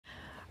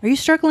Are you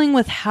struggling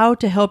with how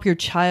to help your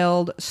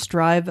child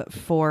strive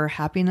for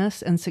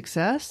happiness and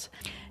success?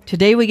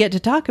 Today we get to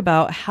talk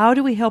about how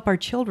do we help our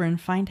children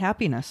find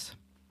happiness.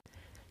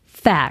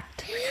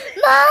 Fact.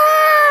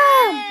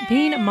 Mom!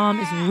 Being a mom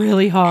is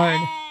really hard.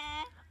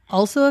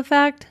 Also a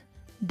fact,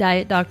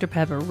 Diet Dr.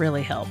 Pepper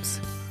really helps.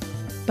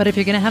 But if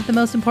you're going to have the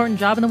most important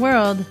job in the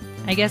world,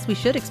 I guess we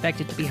should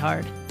expect it to be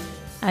hard.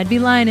 I'd be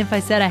lying if I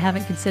said I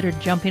haven't considered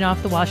jumping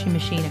off the washing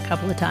machine a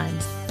couple of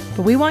times.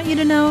 But we want you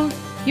to know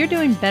you're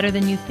doing better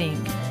than you think.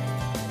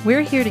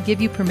 We're here to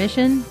give you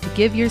permission to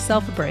give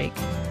yourself a break.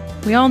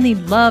 We all need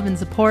love and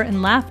support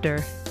and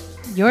laughter.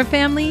 Your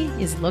family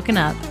is looking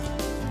up.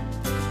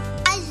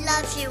 I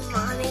love you,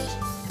 Mommy.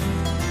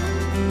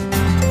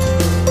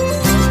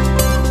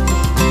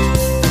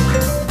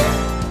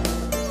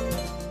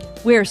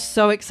 We're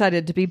so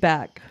excited to be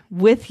back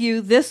with you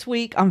this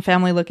week on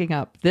Family Looking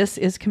Up. This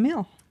is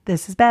Camille.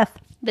 This is Beth.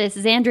 This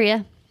is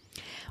Andrea.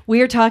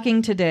 We are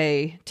talking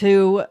today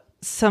to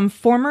some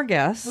former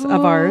guests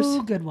of ours.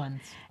 Good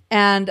ones.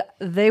 And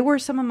they were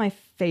some of my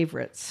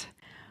favorites.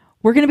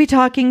 We're going to be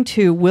talking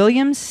to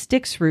William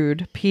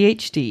Stixrud,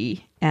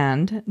 PhD,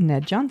 and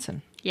Ned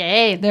Johnson.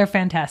 Yay. They're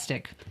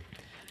fantastic.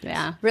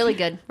 Yeah, really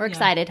good. We're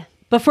excited.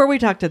 Before we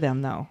talk to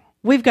them, though,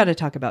 we've got to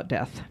talk about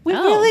death. We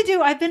really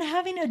do. I've been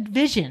having a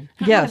vision.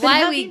 Yes.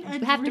 Why we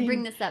have to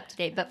bring this up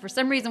today, but for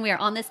some reason we are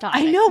on this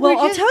topic. I know. Well,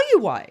 I'll tell you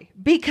why.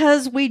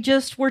 Because we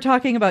just were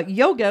talking about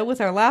yoga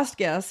with our last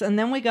guest, and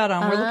then we got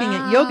on. We're looking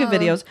at yoga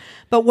videos,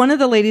 but one of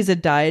the ladies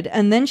had died,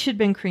 and then she'd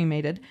been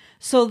cremated.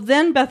 So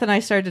then Beth and I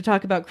started to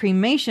talk about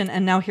cremation,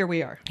 and now here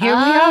we are. Here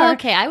we are.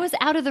 Okay, I was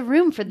out of the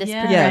room for this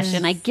Yes.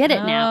 progression. I get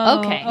it now.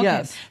 Okay.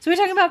 Yes. So we're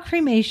talking about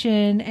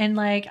cremation and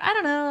I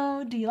don't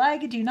know, do you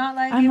like it? Do you not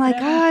like it? I'm like,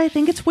 Whatever. I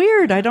think it's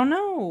weird. I don't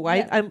know.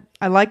 Yeah.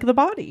 I like the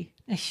body.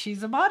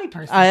 She's a body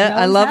person.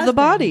 I love the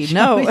body. She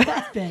No. always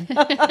has been.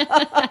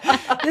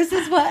 This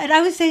is what, and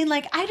I was saying,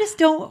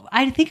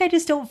 I think I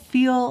just don't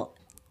feel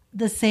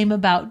the same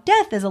about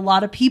death as a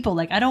lot of people.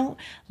 I don't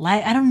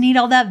need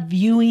all that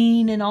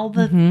viewing and all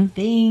the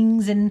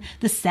things and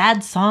the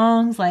sad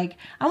songs. I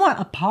want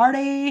a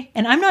party,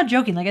 and I'm not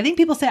joking. I think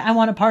people say I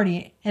want a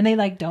party, and they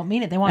don't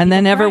mean it. They want, and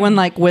then people everyone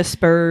crying.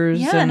 whispers.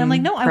 Yeah, and I'm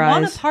like, no, cries. I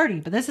want a party,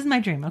 but this is my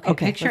dream. Okay,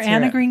 picture let's hear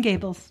Anna it. Green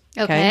Gables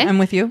Okay. I'm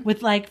with you.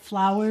 with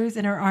flowers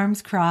and her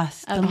arms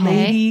crossed. The Okay.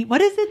 lady, what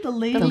is it? The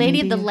The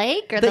lady of the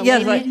lake or The- the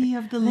yes, lady? lady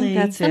of the I think lake.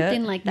 that's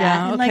Something it. like that.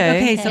 Yeah, And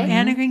okay. so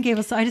Anna Green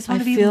Gables. So I just want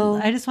I to be, feel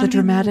I just the want to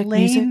dramatic be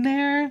laying music.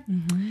 there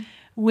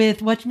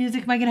with what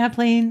music am I going to have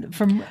playing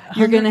from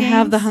You're going to Hunger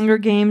have the Games? Hunger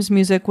Games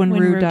music when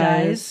Rue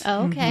dies.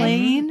 Oh, okay.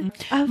 Playing.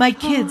 My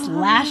kids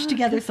lash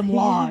together some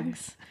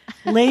logs,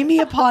 lay me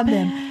upon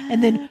them,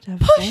 and then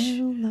push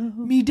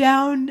me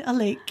down a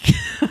lake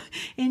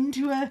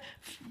into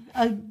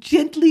a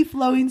gently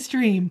flowing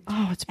stream.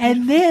 Oh, it's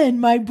and then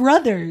my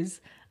brothers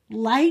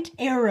light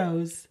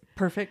arrows,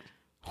 perfect.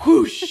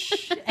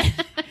 whoosh, and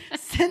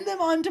send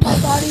them onto my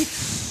body.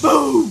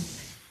 Boom.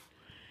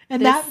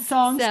 And that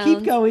songs keep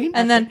sounds going.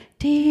 And then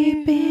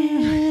deep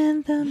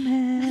in the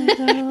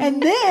meadow,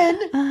 And then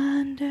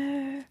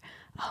under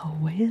a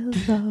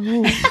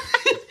willow.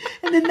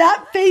 and then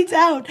that fades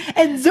out,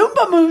 and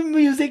Zumba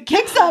music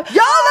kicks up.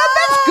 Y'all,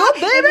 let's go,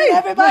 baby! And then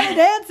everybody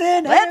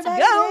dancing. Let's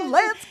everybody go, dancing.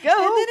 let's go.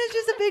 And then it's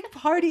just a big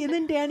party. And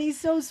then Danny's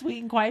so sweet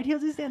and quiet. He'll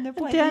just stand there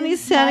playing. Danny's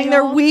his standing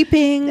there viol.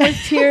 weeping with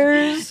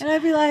tears. And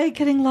I'd be like,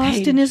 Getting lost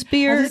Paige, in his I'll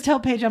beard. just tell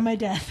Paige on my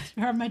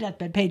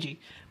deathbed, Paigey,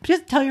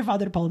 just tell your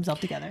father to pull himself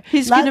together.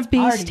 He's Let's going to be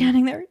party.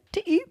 standing there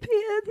deep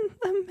in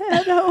the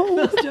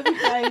meadow. She'll be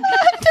crying.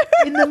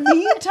 In the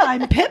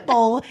meantime,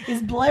 Pitbull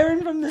is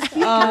blaring from the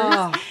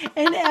speakers,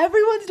 and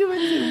everyone's doing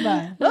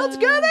Zumba. Let's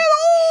get it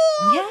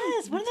on.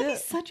 Yes, wouldn't that be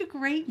such a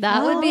great?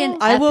 That would be an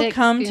I will epic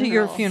come to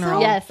your funeral.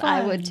 Yes, So I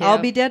fun. would too. I'll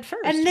be dead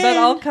first, And then, but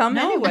I'll come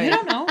no, anyway. You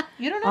don't know.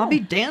 You don't know. I'll be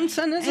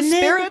dancing as a And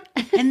spirit.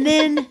 And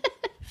then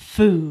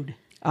food.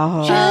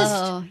 Oh,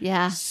 Oh,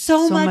 yeah.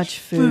 So much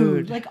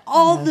food.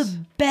 All the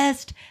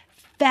best,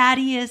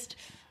 fattiest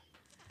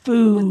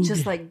food.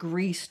 just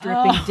grease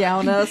dripping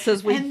down us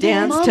as we And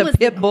dance Mom to was the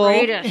Pitbull.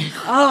 greatest.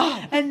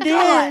 Oh, and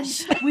then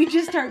we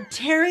just start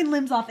tearing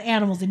limbs off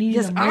animals and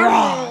eating them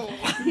raw.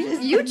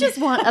 You just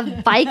want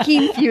a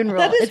Viking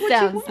funeral, it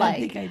sounds I like.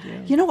 think I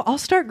do. you know, I'll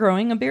start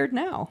growing a beard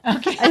now.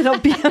 Okay. It'll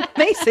be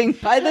amazing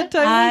by the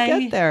time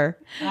we get there.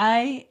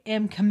 I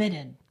am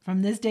committed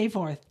from this day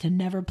forth to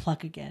never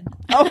pluck again.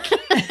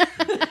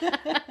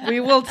 We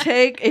will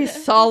take a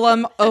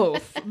solemn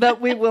oath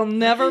that we will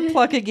never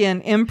pluck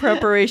again in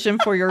preparation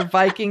for your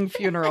Viking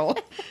funeral.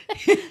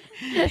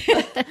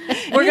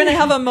 We're going to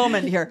have a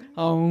moment here.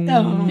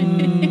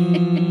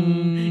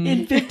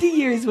 In 50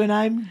 years when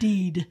I'm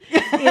deed,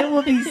 it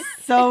will be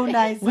so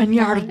nice. When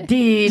you're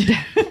dead.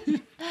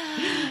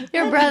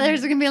 Your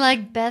brothers are going to be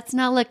like, Beth's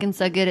not looking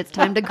so good. It's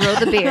time to grow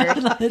the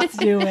beard. Let's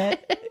do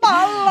it.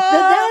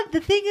 The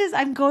thing is,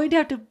 I'm going to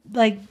have to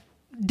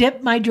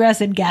dip my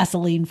dress in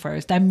gasoline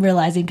first. I'm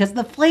realizing because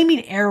the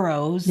flaming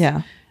arrows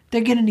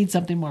They're going to need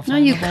something more flammable. No,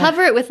 you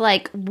cover it with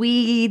like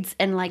weeds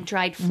and like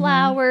dried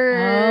flowers,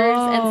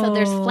 and so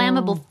there's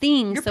flammable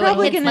things. You're so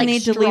probably going going to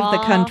need to leave the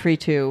country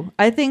too.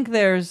 I think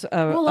there's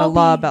a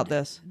law about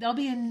this. They'll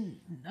be in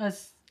a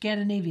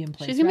Scandinavian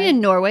place. She's going to be in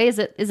Norway. Is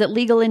it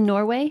legal in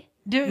Norway?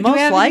 Do Most we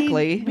have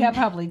likely. Yeah,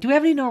 probably. Do we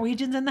have any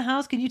Norwegians in the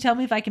house? Can you tell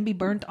me if I can be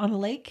burnt on a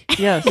lake?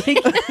 Yes.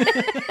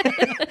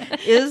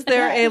 Is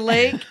there a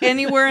lake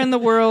anywhere in the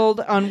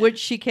world on which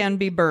she can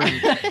be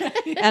burned?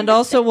 And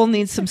also we'll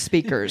need some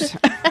speakers.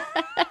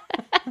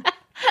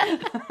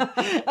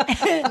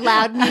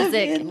 Loud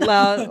music. A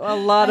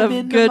lot I'm of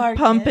in the good market.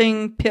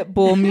 pumping pit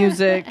bull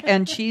music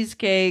and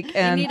cheesecake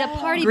and You need a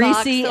party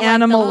greasy box so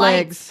animal like, the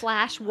lights legs.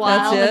 flash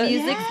while That's the it.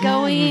 music's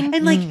going.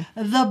 And like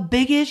the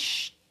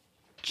biggest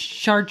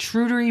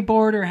charcuterie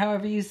board, or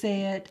however you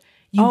say it,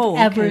 you've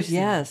ever seen.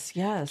 Yes.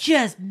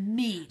 Just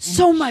meat. and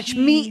So much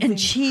meat and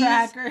cheese cheese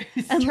crackers.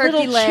 and Turkey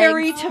little legs.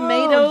 cherry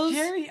tomatoes.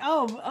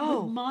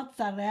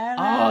 Mozzarella.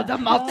 Oh, the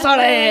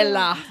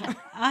mozzarella.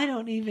 I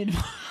don't even,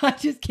 I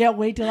just can't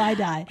wait till I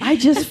die. I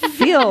just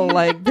feel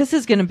like this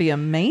is going to be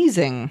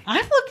amazing.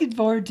 I'm looking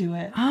forward to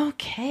it.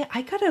 Okay,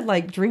 I got to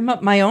like dream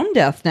up my own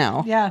death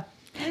now. Yeah.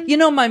 You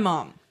know, my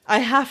mom, I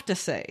have to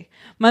say,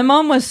 my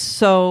mom was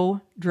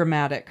so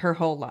dramatic her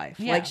whole life.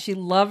 Yeah. Like, she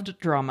loved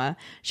drama.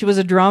 She was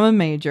a drama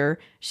major.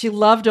 She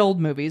loved old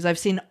movies. I've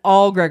seen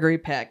all Gregory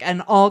Peck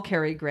and all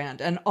Cary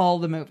Grant and all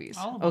the movies.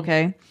 All of them.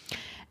 Okay.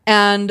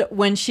 And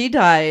when she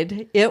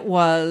died, it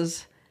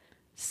was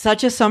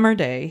such a summer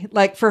day.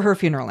 Like, for her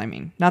funeral, I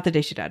mean. Not the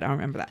day she died. I don't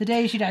remember that. The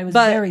day she died was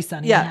But, very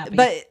sunny yeah, and happy.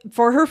 but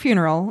for her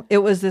funeral, it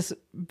was this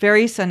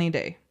very sunny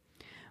day.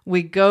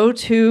 We go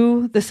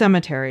to the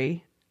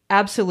cemetery,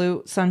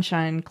 absolute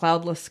sunshine,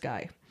 cloudless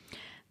sky.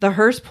 The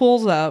hearse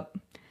pulls up.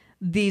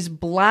 These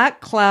black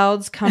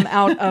clouds come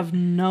out of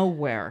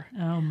nowhere.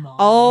 Oh, Mom.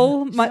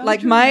 All my, So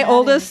like my dramatic.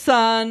 oldest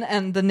son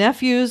and the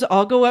nephews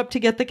all go up to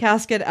get the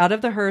casket out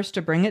of the hearse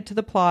to bring it to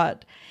the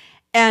plot,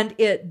 and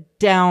it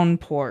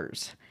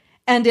downpours.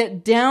 And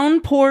it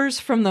downpours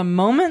from the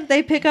moment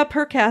they pick up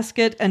her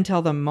casket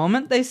until the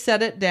moment they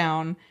set it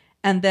down,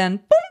 and then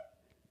boom,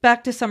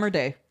 back to summer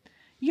day.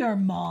 Your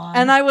mom.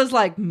 And I was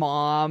like,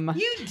 Mom,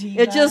 You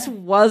diva. it just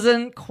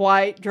wasn't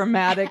quite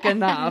dramatic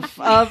enough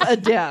of a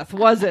death,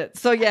 was it?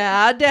 So you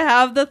had to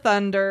have the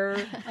thunder.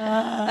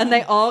 And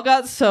they all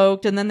got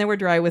soaked, and then they were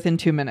dry within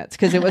 2 minutes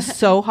because it was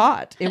so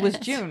hot. It was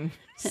June.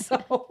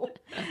 So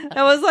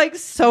that was like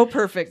so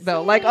perfect,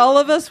 though. Like, all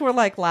of us were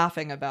like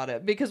laughing about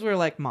it because we were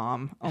like,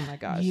 Mom, oh my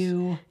gosh.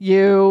 You.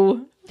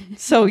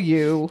 So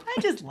you. I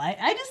just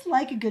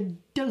like a good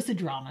dose of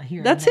drama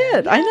here. That's and there.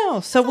 it. I know.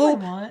 So That's all I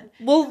want.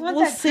 I we'll want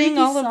we'll that sing creepy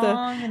all of the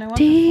song, and I want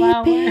deep the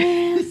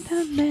flowers.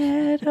 in the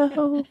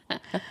meadow.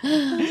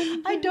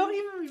 I don't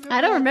even remember.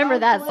 I don't remember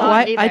that Oh, song.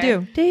 I either.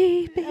 do.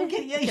 Deep in.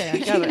 Okay, yeah, Okay, I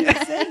you got it.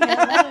 keep saying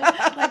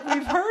it like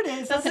we've heard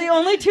it. So That's the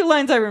only 2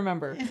 lines I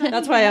remember.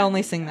 That's why I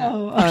only sing that.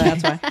 Oh,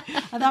 That's why.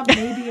 I thought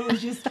maybe it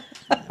was just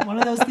one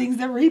of those things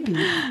that repeat.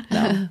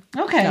 No.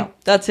 Okay. No,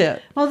 that's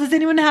it. Well, does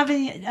anyone have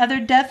any other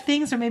death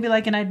things, or maybe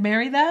like an I'd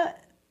marry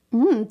that?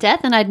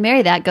 Death and I'd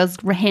marry that goes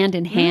hand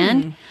in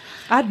hand.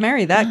 I'd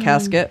marry that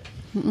casket.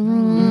 I've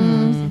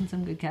seen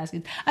some good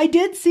caskets. I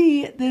did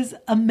see this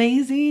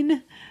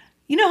amazing.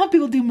 You know how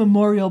people do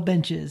memorial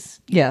benches?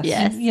 Yes.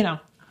 Yes. You know,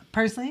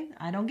 personally,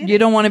 I don't get it. You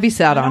don't want to be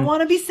sat I don't on.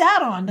 want to be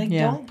sat on. Like,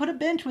 Yeah. don't put a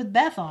bench with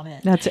Beth on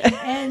it. That's it.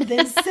 And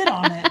then sit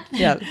on it.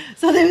 Yeah.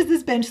 So there was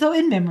this bench. So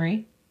in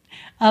memory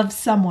of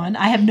someone,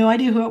 I have no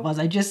idea who it was.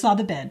 I just saw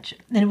the bench.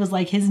 And it was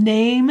like his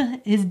name,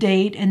 his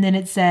date, and then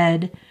it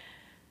said,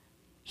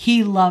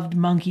 he loved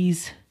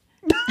monkeys.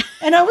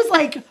 And I was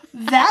like,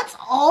 that's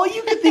all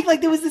you could think?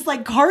 Like, there was this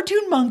like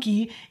cartoon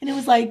monkey, and it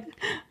was like,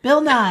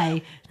 Bill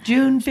Nye,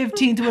 June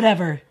 15th,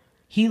 whatever.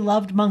 He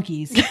loved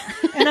monkeys.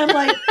 And I'm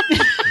like,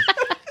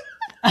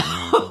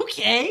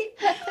 okay.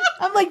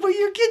 I'm like, were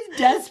your kids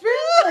desperate?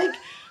 Like,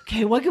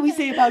 okay, what can we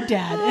say about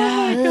Dad?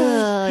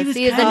 Ugh, was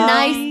see, he's a kind.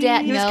 nice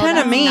dad. He was No, kind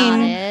of that's mean.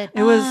 not it.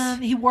 It was.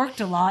 He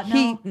worked a lot.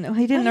 He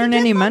didn't earn did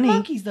any love money.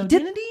 monkeys, though, He did,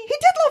 didn't he? He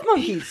did love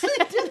monkeys.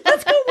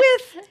 Let's go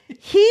with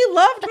he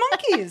loved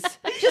monkeys.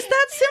 Just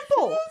that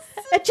simple.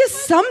 It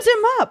just sums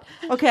him up.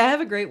 Okay, I have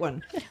a great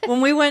one.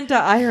 When we went to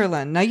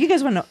Ireland, now you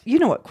guys want to know, you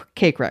know what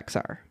cake wrecks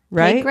are,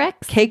 right? Cake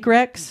wrecks? Cake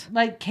wrecks.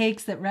 Like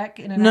cakes that wreck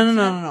in an No.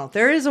 accident?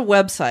 There is a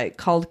website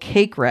called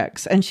Cake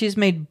Wrecks, and she's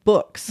made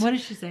books. What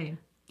is she saying?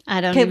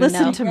 I don't Okay, even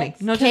listen know. to me.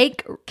 No, just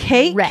Cake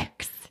cake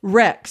Rex.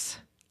 wrecks,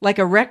 like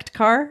a wrecked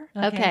car,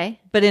 Okay.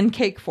 but in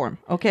cake form.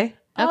 Okay,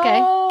 Okay.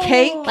 Oh.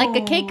 Cake. Like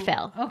a cake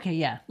fell. Okay,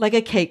 yeah. like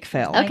a cake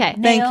fail. Okay. Thank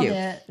Nailed you.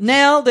 it.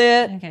 Nailed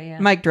it. Okay, yeah.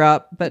 Mic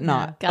drop, but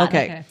not. got it.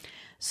 Okay. Okay.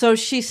 So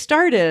she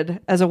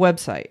started as a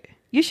website.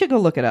 You should go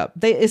look it up.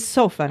 It's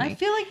so funny. I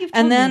feel like you've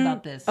told and then, me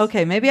about this.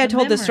 Okay, maybe I The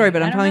told this story, memory.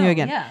 but I I'm don't telling you know.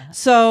 again. Yeah.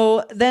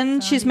 So then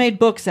she's made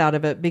books out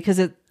of it because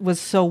it was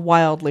so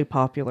wildly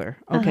popular.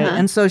 Okay.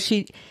 And so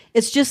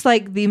it's just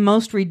like the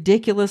most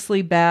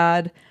ridiculously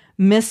bad,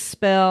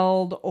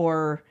 misspelled,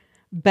 or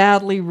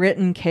badly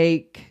written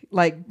cake,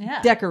 like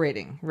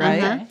decorating,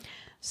 right? Uh-huh.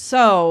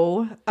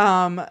 So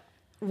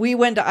we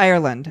went to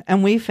Ireland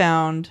and we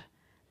found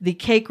the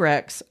cake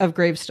wrecks of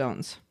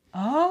gravestones.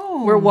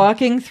 Oh. We're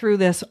walking through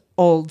this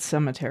old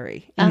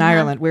cemetery in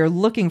Ireland. We're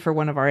looking for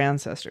one of our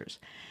ancestors.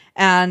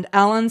 And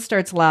Alan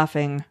starts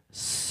laughing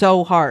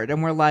so hard.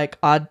 And we're like,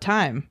 odd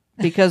time,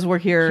 because we're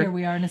here. Here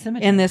we are in a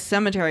cemetery. In this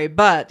cemetery.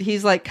 But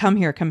he's like, come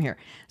here, come here.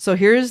 So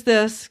here's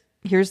this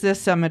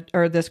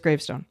this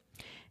gravestone.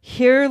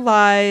 Here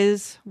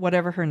lies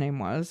whatever her name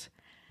was,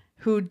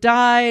 who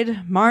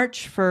died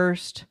March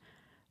 1st,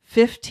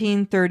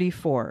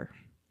 1534.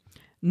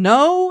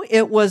 No,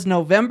 it was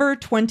November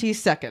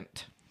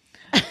 22nd.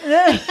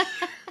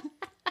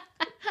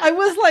 I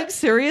was like,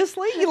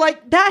 seriously?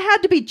 Like, that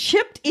had to be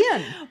chipped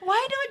in.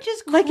 Why not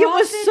just cross Like, it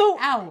was so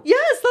out?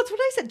 Yes, that's what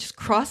I said. Just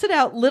cross it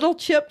out, little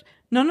chipped.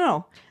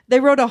 No. They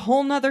wrote a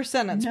whole nother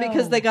sentence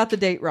because they got the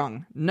date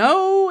wrong.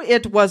 No,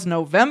 it was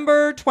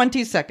November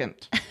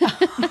 22nd.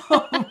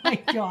 Oh my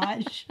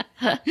gosh.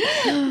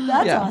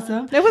 That's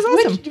awesome. It was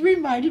awesome. Which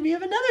reminded me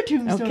of another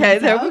tombstone. Okay,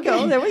 there we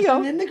go.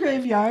 I'm in the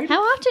graveyard.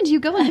 How often do you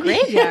go in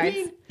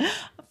graveyards?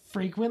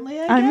 Frequently,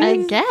 I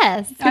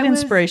guess. Good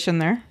inspiration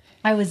there.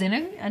 I was in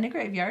a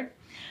graveyard,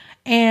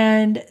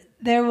 and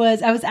I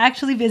was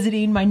actually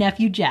visiting my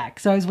nephew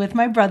Jack. So I was with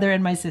my brother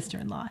and my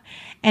sister-in-law,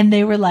 and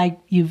they were like,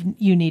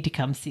 "You need to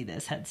come see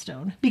this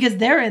headstone," because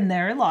they're in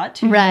there a lot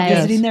too, Right.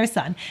 visiting their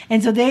son.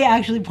 And so they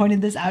actually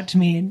pointed this out to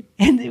me,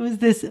 and it was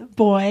this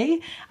boy.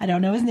 I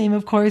don't know his name,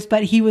 of course,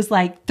 but he was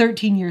like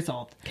 13 years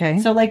old. Okay.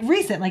 So like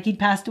recent, like he'd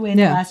passed away in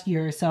the last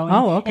year or so. And,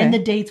 okay. And the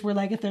dates were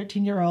like a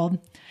 13-year-old.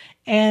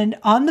 And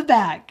on the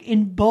back,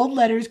 in bold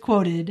letters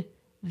quoted,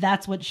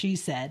 "That's what she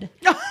said."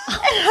 And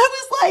I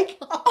was like,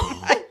 oh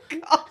my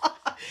God.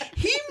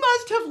 He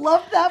must have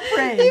loved that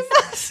phrase. He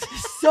must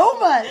so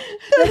much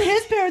that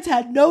his parents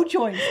had no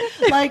choice.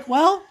 Like,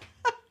 well,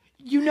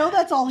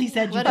 that's all he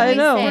said. What do we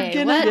know.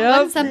 say?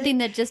 What's something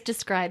that just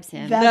describes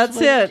him? That's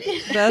it.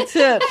 That's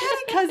it.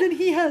 I had a cousin.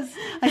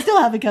 I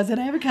still have a cousin.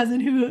 I have a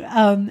cousin who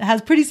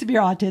has pretty severe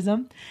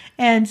autism.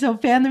 And so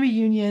family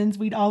reunions,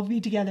 we'd all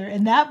be together.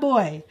 And that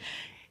boy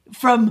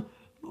from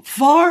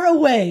far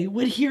away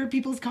would hear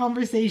people's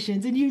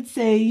conversations, and you'd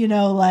say,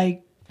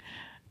 like,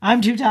 "I'm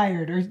too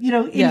tired," or,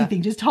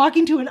 anything, just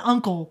talking to an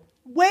uncle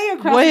way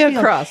across the field.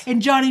 Across. And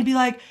Johnny'd be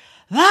like,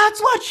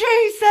 "That's what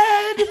she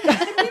said."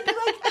 And we'd be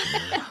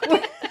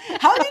like,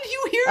 "How did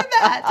you hear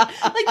that?"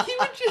 Like, he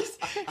would just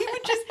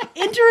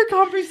enter a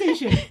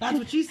conversation. "That's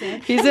what she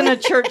said." He's in a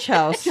church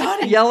house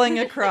Johnny. yelling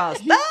across.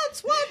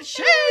 That's what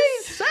she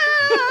said.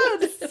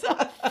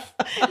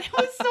 It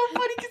was so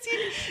funny because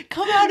he'd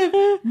come out of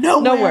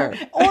nowhere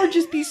or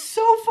just be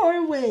so far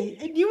away,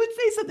 and you would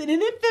say something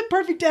and it fit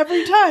perfect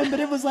every time, but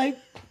it was like,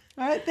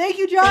 "All right, thank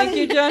you, Johnny." Thank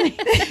you, Johnny.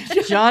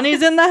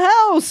 Johnny's in the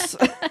house.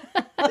 So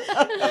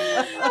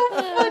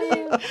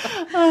funny.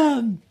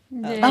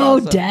 That's Oh,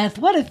 awesome. death.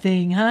 What a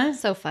thing, huh?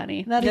 So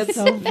funny. That is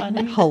so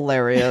funny.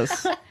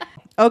 Hilarious.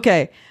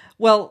 Okay.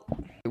 Well,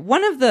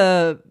 one of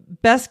the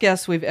best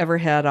guests we've ever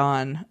had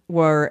on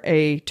were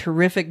a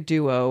terrific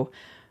duo,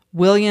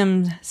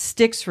 William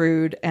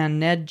Stixrud and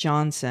Ned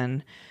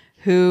Johnson,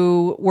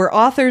 who were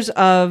authors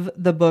of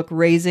the book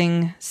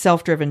Raising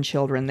Self-Driven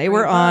Children. They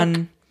were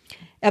on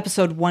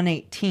episode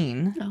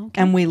 118,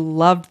 and we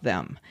loved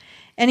them.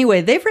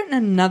 Anyway, they've written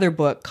another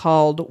book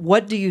called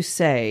What Do You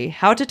Say?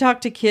 How to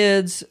Talk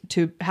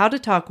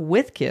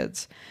with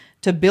Kids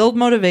to Build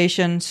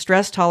Motivation,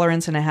 Stress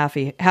Tolerance, and a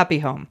happy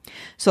home.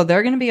 So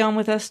they're going to be on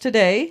with us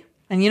today.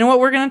 And you know what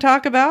we're going to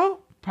talk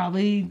about?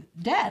 Probably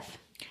death.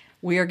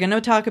 We are going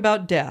to talk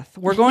about death.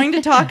 We're going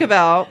to talk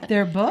about...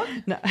 Their book?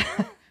 No.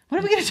 What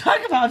are we going to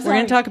talk about? We're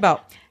going to talk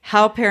about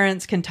how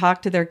parents can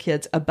talk to their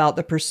kids about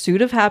the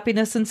pursuit of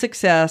happiness and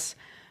success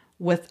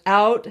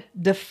without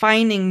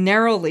defining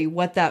narrowly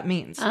what that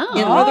means. Oh.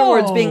 In other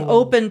words, being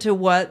open to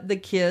what the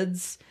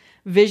kids'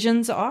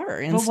 visions are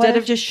instead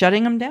of just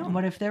shutting them down.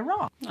 What if they're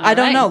wrong? I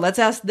don't know. Let's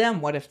ask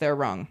them what if they're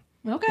wrong.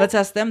 Okay. Let's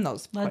ask them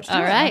those Let's questions.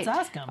 do it. right. Let's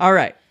ask them. All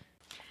right.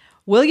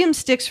 William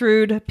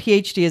Stixrud,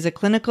 PhD, is a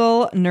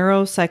clinical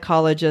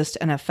neuropsychologist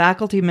and a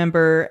faculty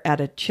member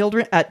at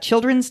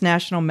Children's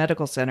National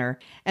Medical Center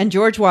and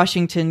George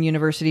Washington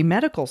University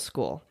Medical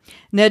School.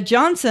 Ned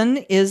Johnson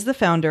is the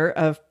founder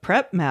of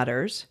Prep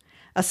Matters,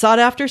 a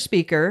sought-after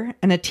speaker,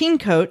 and a teen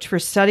coach for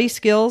study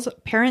skills,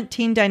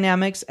 parent-teen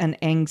dynamics, and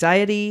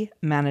anxiety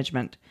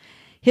management.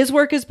 His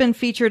work has been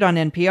featured on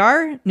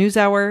NPR,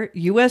 NewsHour,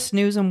 U.S.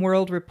 News and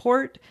World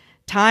Report,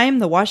 Time,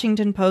 The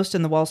Washington Post,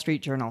 and The Wall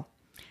Street Journal.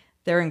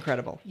 They're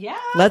incredible. Yeah.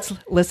 Let's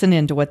listen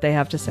in to what they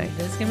have to say.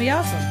 This is going to be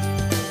awesome.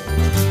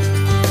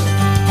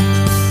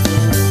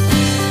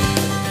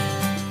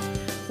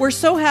 We're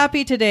so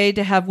happy today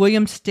to have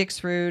William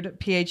Stixrud,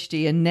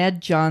 PhD, and Ned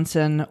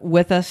Johnson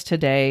with us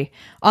today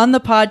on the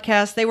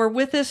podcast. They were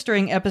with us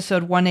during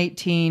episode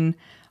 118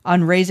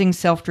 on raising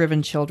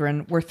self-driven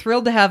children. We're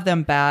thrilled to have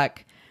them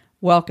back.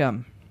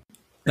 Welcome.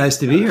 Nice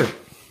to be here.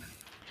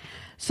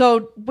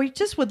 So we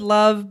just would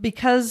love,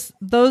 because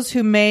those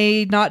who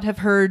may not have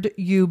heard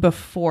you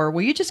before,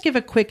 will you just give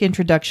a quick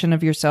introduction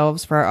of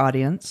yourselves for our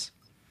audience?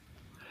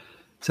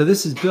 So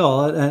this is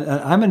Bill, and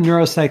I'm a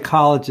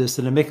neuropsychologist,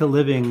 and I make a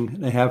living,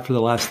 and I have for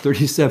the last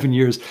 37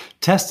 years,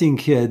 testing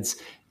kids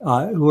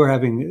who are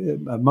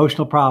having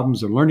emotional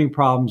problems or learning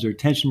problems or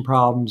attention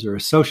problems or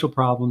social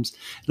problems.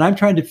 And I'm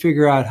trying to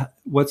figure out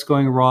what's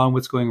going wrong,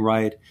 what's going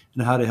right,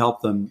 and how to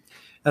help them.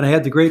 And I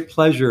had the great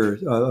pleasure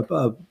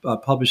of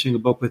publishing a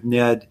book with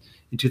Ned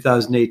in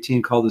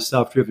 2018 called The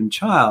Self-Driven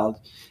Child.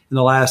 In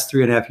the last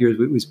 3.5 years,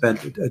 we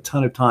spent a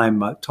ton of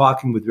time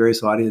talking with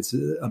various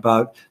audiences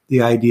about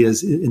the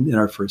ideas in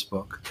our first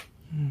book.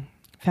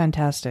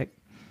 Fantastic.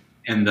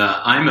 And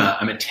I'm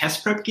a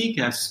test prep geek.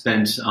 I've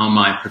spent all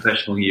my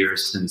professional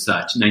years since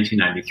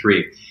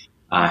 1993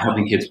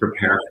 helping kids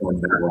prepare for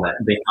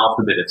the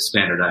alphabet of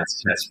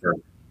standardized tests for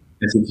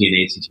SAT and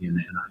ACT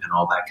and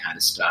all that kind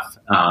of stuff.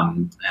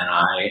 And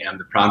I am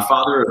the proud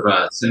father of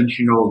a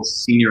 17-year-old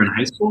senior in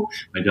high school,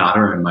 my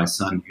daughter, and my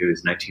son, who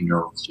is a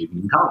 19-year-old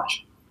student in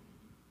college.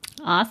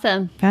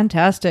 Awesome.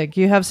 Fantastic.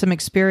 You have some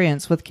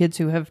experience with kids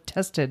who have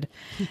tested.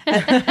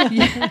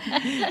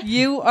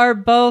 You are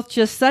both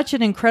just such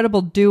an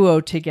incredible duo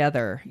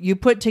together. You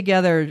put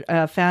together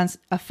a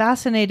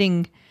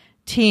fascinating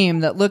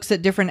team that looks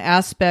at different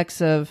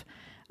aspects of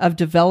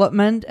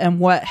development and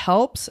what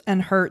helps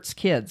and hurts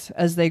kids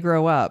as they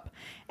grow up.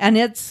 And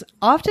it's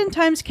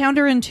oftentimes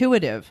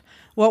counterintuitive.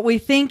 What we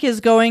think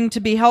is going to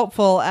be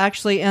helpful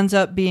actually ends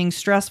up being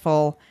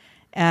stressful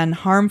and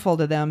harmful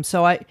to them.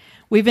 So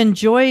we've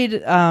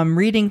enjoyed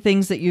reading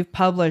things that you've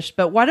published,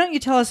 but why don't you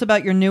tell us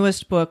about your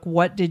newest book,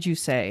 What Did You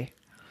Say?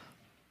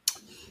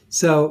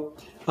 So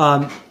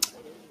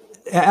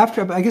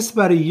after, I guess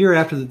about a year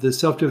after the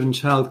Self-Driven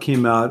Child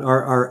came out,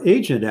 our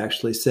agent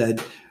actually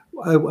said,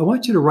 I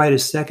want you to write a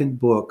second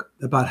book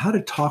about how to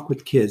talk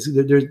with kids.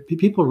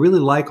 People really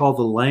like all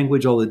the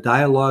language, all the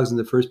dialogues in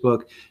the first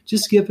book.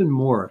 Just give them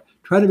more.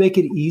 Try to make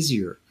it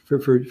easier for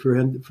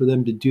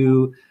them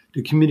to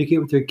communicate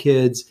with their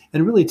kids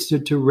and really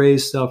to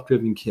raise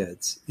self-driven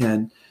kids.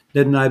 And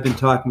Ned and I have been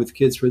talking with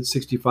kids for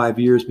 65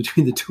 years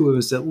between the two of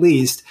us at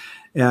least.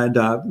 And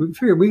we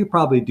figured we could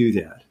probably do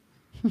that.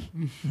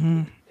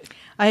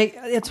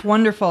 It's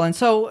wonderful. And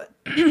so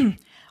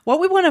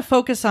what we want to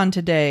focus on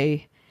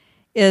today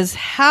is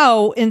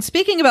how, in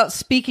speaking about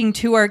speaking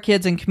to our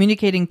kids and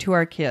communicating to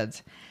our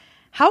kids,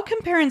 how can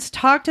parents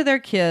talk to their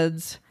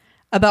kids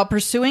about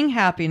pursuing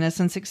happiness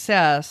and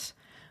success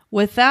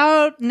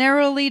without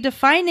narrowly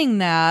defining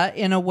that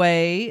in a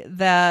way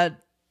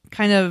that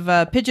kind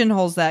of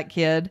pigeonholes that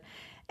kid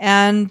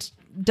and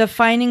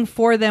defining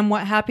for them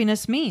what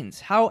happiness means?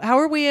 How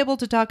are we able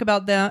to talk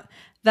about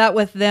that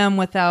with them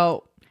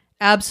without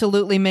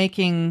absolutely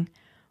making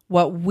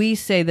what we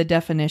say the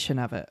definition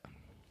of it?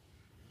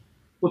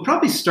 Well, it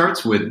probably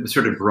starts with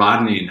sort of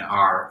broadening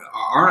our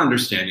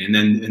understanding and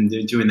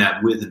then doing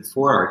that with and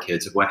for our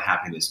kids of what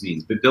happiness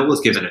means. But Bill was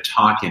given a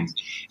talk in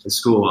a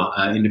school,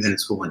 independent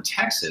school in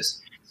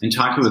Texas, and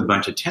talking with a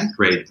bunch of 10th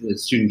grade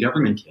student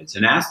government kids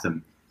and asked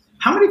them,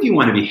 how many of you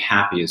want to be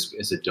happy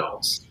as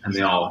adults? And they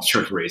all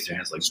sort of raised their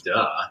hands like,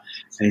 duh.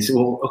 And he said,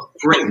 well,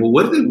 great. Well,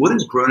 what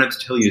do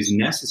grown-ups tell you is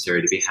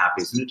necessary to be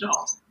happy as an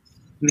adult?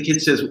 And the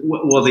kid says,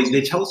 well,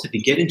 they tell us if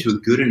you get into a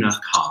good enough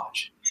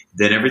college,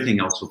 then everything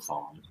else will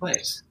fall into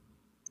place.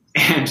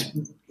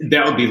 And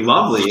that would be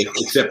lovely,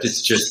 except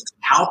it's just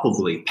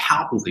palpably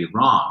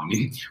wrong.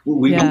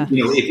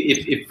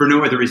 If for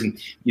no other reason,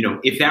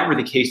 if that were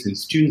the case, then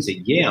students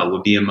at Yale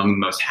would be among the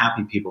most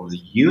happy people in the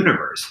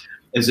universe,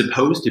 as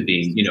opposed to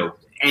being,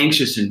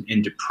 anxious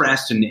and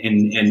depressed and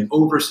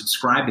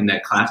oversubscribing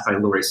that class by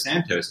Laurie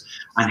Santos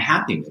on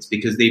happiness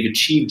because they've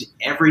achieved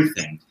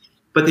everything,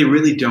 but they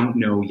really don't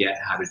know yet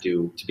how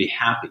to be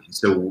happy.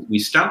 So we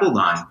stumbled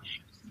on.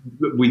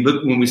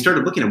 When we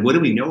started looking at what do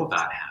we know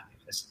about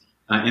happiness,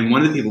 and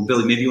one of the people,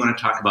 Billy, maybe you want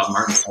to talk about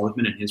Martin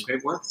Seligman and his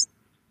great work?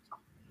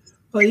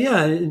 Well,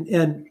 yeah,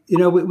 and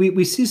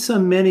we see so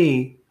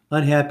many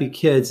unhappy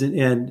kids,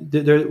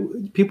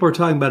 and people are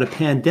talking about a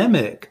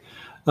pandemic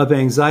of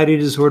anxiety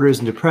disorders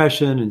and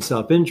depression and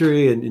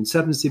self-injury and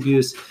substance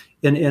abuse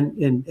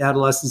in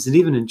adolescents and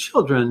even in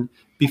children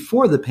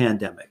before the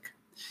pandemic.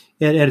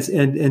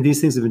 And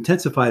these things have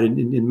intensified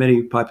in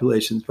many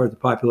populations, part of the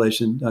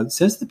population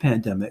since the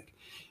pandemic.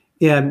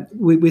 And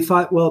we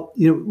thought, well,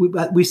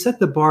 we set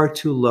the bar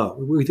too low.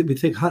 We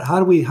think, how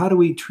do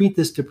we treat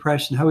this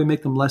depression? How do we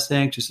make them less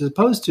anxious, as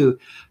opposed to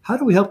how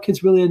do we help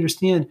kids really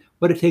understand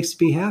what it takes to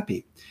be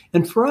happy?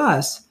 And for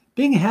us,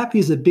 being happy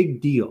is a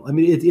big deal. I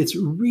mean, it's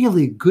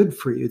really good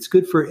for you. It's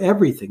good for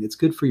everything. It's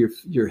good for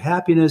your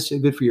happiness.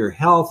 It's good for your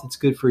health. It's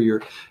good for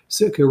your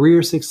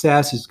career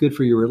success. It's good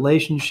for your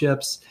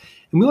relationships.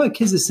 And we want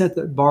kids to set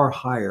that bar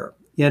higher.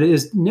 And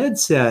as Ned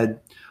said,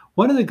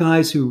 one of the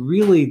guys who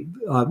really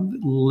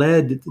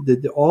led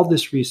all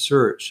this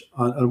research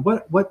on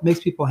what makes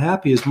people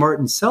happy is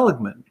Martin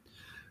Seligman,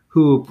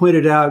 who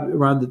pointed out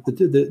around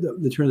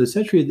the turn of the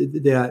century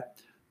that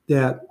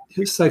that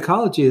his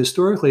psychology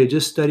historically had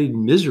just studied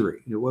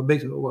misery.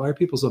 Why are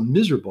people so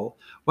miserable?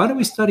 Why don't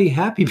we study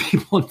happy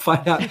people and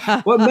find out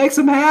what makes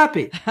them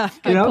happy?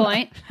 Good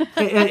point.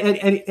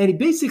 and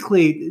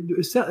basically,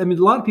 I mean,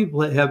 a lot of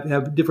people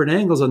have different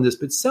angles on this,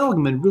 but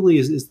Seligman really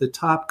is the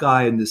top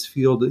guy in this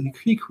field.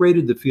 He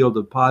created the field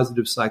of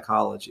positive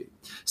psychology,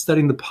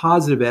 studying the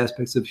positive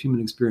aspects of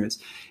human experience.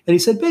 And he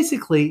said,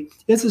 basically,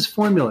 it's this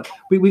formula.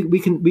 We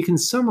can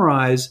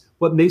summarize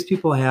what makes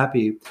people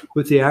happy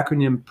with the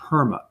acronym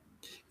PERMA.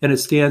 And it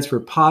stands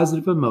for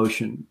positive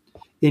emotion,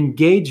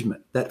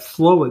 engagement, that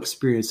flow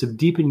experience of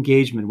deep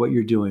engagement, what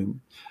you're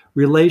doing,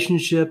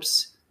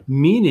 relationships,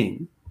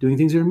 meaning, doing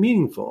things that are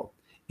meaningful,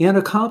 and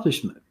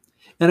accomplishment.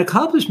 And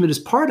accomplishment is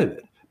part of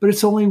it, but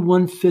it's only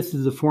 1/5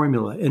 of the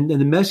formula. And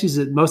the message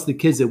that most of the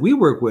kids that we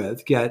work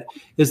with get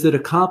is that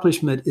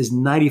accomplishment is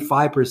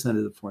 95%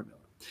 of the formula.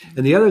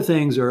 And the other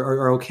things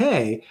are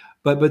okay,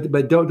 but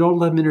don't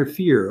let them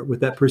interfere with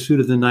that pursuit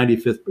of the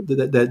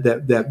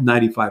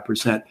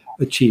 95%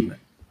 achievement.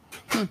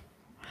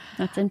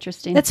 That's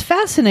interesting. It's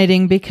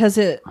fascinating because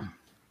it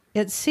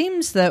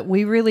seems that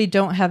we really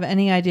don't have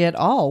any idea at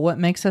all what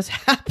makes us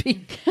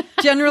happy.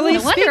 Generally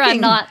No wonder speaking, I'm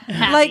not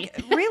happy.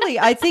 Like really,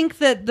 I think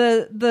that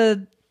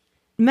the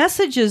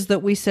messages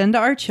that we send to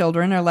our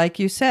children are like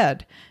you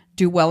said: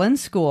 do well in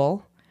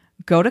school,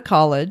 go to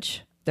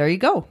college. There you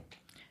go.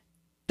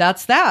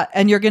 That's that,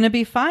 and you're going to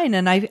be fine.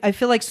 And I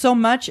feel like so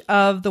much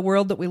of the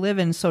world that we live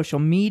in, social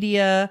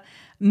media,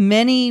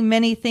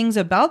 many things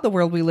about the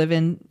world we live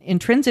in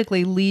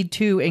intrinsically lead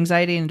to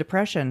anxiety and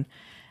depression.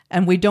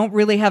 And we don't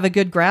really have a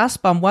good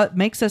grasp on what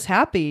makes us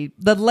happy.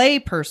 The lay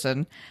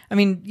person, I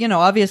mean,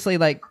 obviously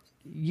like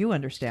you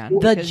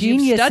understand. The because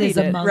you've studied geniuses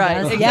it. among Right,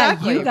 us.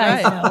 exactly, Yeah, you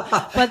guys right.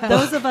 know. But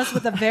those of us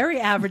with a very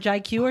average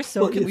IQ are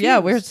so confused. Yeah,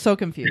 we're so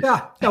confused.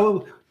 Yeah.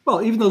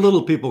 Well, even the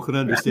little people can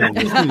understand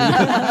this. But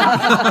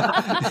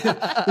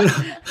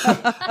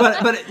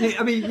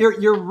I mean,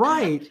 you're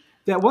right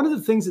that one of the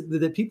things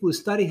that people who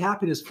study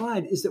happiness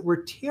find is that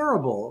we're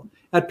terrible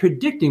at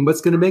predicting what's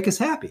going to make us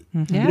happy.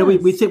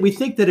 Mm-hmm. We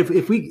think that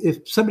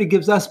if somebody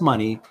gives us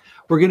money,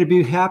 we're going to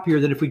be happier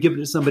than if we give it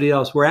to somebody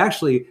else.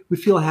 We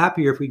feel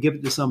happier if we give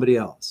it to somebody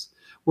else.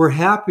 We're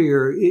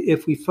happier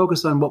if we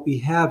focus on what we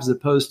have as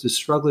opposed to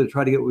struggling to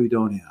try to get what we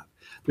don't have.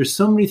 There's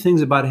so many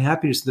things about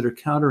happiness that are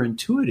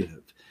counterintuitive.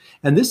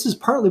 And this is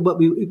partly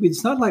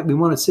it's not like we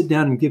want to sit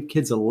down and give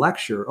kids a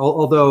lecture,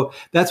 although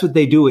that's what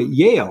they do at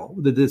Yale.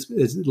 This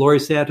is Laurie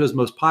Santo's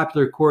most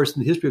popular course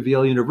in the history of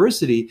Yale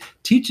University,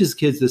 teaches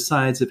kids the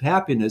science of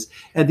happiness.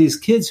 And these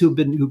kids who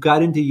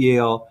got into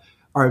Yale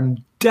are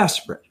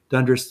desperate to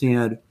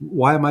understand,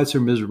 why am I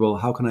so miserable?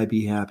 How can I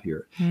be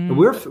happier? And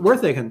we're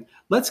thinking,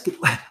 let's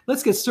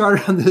get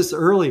started on this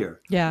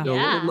earlier. Yeah.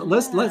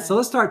 Let's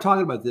start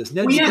talking about this.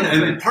 Ned,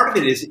 and part of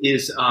it is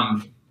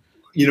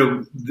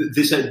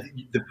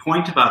the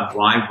point about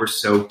why we're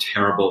so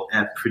terrible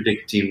at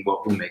predicting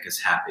what will make us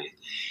happy.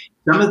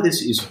 Some of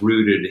this is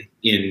rooted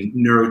in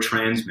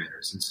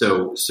neurotransmitters. And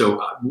so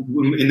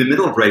in the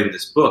middle of writing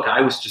this book,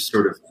 I was just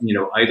sort of,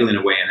 idling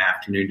away an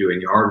afternoon doing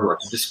yard work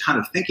and just kind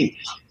of thinking,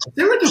 is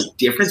there like a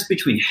difference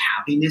between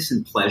happiness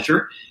and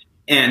pleasure?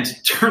 And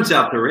turns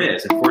out there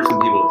is.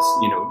 Unfortunately,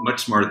 people,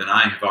 much smarter than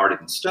I have already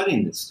been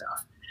studying this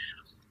stuff.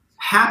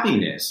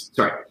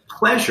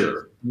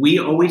 Pleasure, we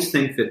always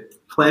think that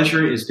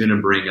pleasure is going to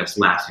bring us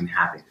lasting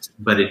happiness,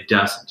 but it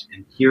doesn't.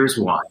 And here's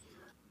why.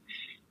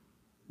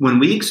 When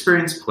we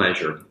experience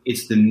pleasure,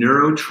 it's the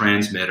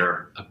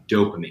neurotransmitter of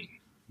dopamine,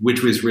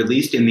 which was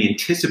released in the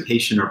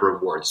anticipation of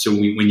reward. So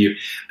when you're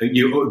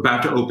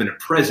about to open a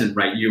present,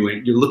 right?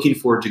 You're looking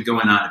forward to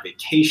going on a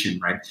vacation,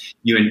 right?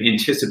 You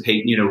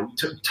anticipate,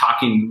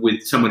 talking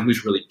with someone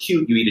who's really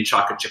cute. You eat a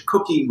chocolate chip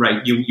cookie,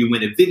 right? You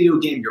win a video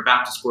game. You're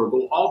about to score a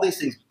goal. All these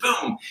things,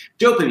 boom,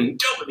 dopamine,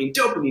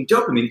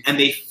 and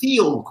they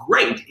feel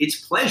great. It's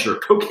pleasure,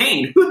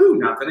 cocaine. Woohoo!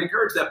 Not going to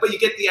encourage that, but you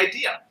get the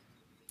idea.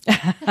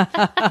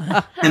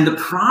 And the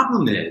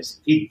problem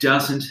is, it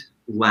doesn't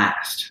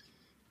last,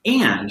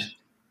 and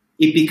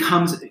it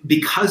becomes,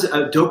 because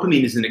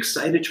dopamine is an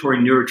excitatory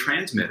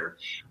neurotransmitter,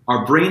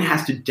 our brain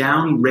has to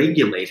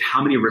down-regulate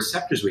how many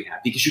receptors we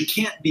have, because you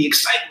can't be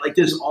excited like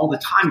this all the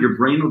time. Your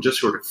brain will just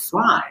sort of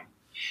fry.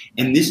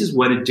 And this is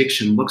what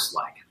addiction looks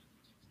like,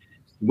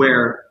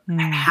 where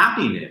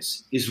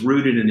happiness is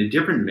rooted in a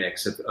different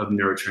mix of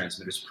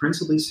neurotransmitters,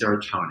 principally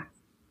serotonin.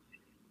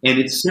 And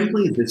it's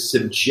simply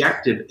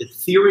the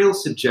ethereal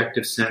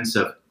subjective sense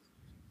of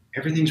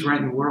everything's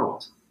right in the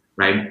world.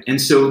 Right. And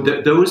so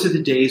those are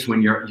the days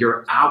when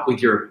you're out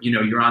with you're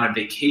on a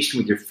vacation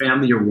with your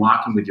family, you're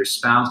walking with your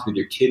spouse, with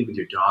your kid, with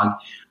your dog.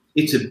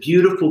 It's a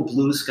beautiful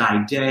blue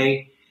sky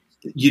day.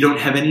 You don't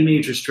have any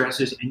major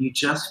stressors, and you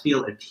just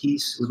feel at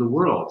peace with the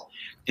world.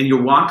 And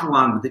you're walking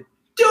along with the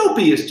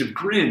dopiest of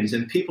grins,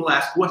 and people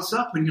ask, "What's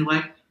up?" And you're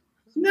like,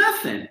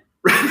 "Nothing."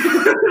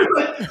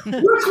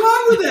 What's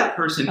wrong with that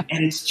person?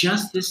 And it's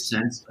just this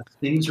sense of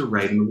things are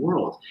right in the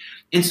world.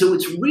 And so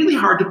it's really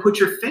hard to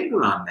put your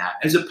finger on that,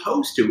 as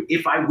opposed to,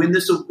 if I win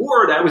this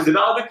award, I was the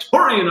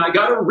valedictorian, I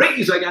got a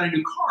raise, I got a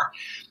new car.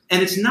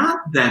 And it's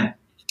not that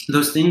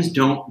those things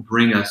don't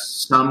bring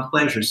us some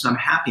pleasure, some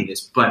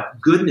happiness, but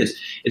goodness,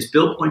 as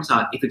Bill points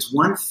out, if it's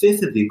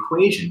 1/5 of the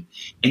equation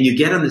and you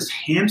get on this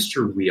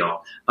hamster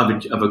wheel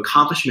of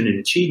accomplishment and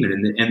achievement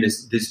and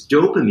this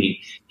dopamine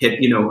hit,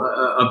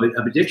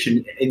 of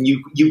addiction, and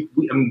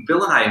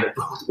Bill and I have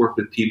both worked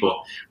with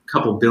people, a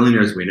couple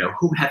billionaires we know,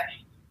 who have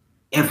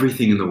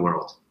everything in the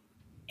world,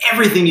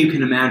 everything you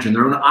can imagine,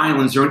 their own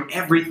islands, their own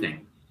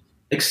everything,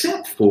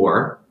 except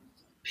for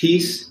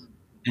peace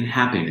and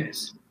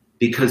happiness.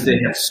 Because they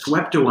have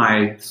swept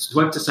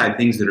aside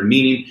things that are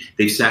meaning,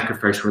 they've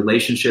sacrificed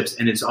relationships,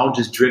 and it's all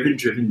just driven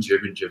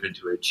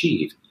to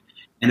achieve.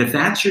 And if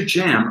that's your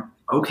jam,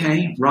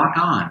 okay, rock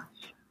on.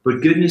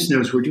 But goodness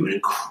knows we're doing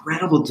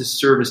incredible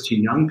disservice to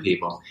young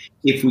people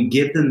if we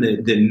give them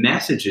the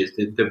messages,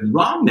 the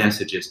wrong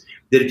messages,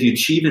 that if you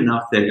achieve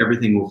enough that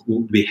everything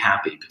will be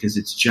happy, because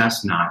it's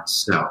just not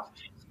so.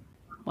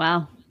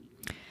 Wow.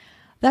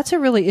 That's a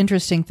really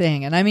interesting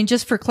thing. And I mean,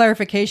 just for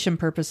clarification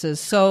purposes,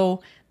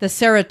 so the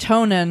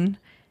serotonin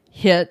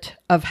hit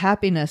of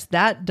happiness,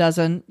 that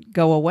doesn't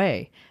go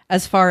away.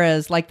 As far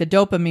as like the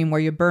dopamine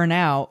where you burn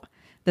out,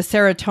 the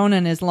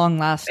serotonin is long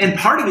lasting. And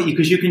part of it,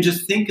 because you can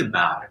just think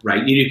about it,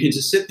 right? You can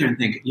just sit there and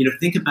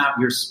think about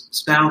your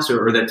spouse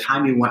or that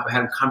time you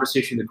had a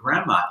conversation with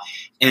grandma,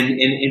 and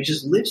it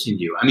just lives in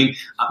you. I mean,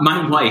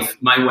 my wife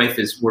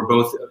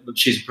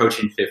she's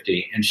approaching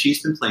 50, and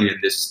she's been playing in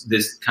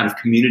this kind of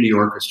community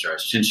orchestra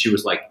since she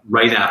was like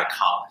right out of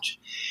college.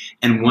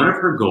 And one of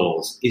her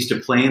goals is to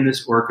play in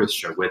this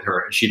orchestra with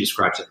her. She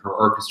describes it, her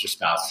orchestra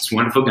spouse, this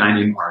wonderful guy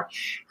named Art.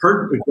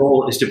 Her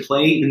goal is to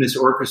play in this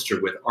orchestra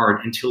with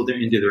Art until they're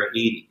into their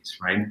 80s,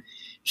 right?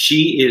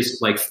 She is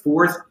like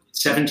 4th,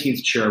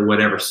 17th chair,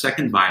 whatever,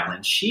 second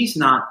violin. She's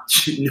not,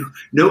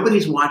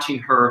 nobody's watching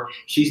her.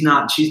 She's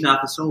not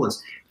the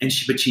soloist.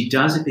 But she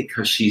does it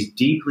because she's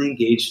deeply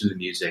engaged in the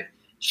music.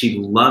 She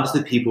loves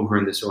the people who are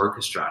in this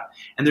orchestra,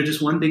 and they're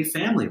just one big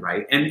family,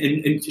 right? And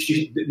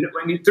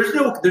there's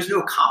no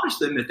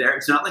accomplishment there.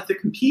 It's not like they're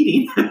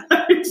competing.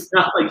 It's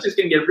not like just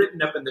going to get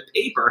written up in the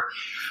paper.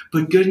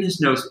 But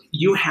goodness knows,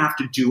 you have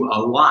to do a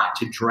lot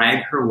to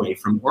drag her away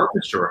from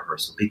orchestra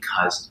rehearsal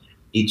because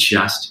it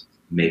just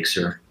makes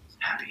her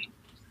happy.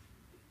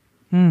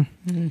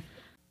 Mm-hmm.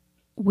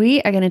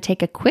 We are going to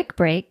take a quick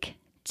break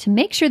to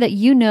make sure that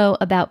you know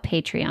about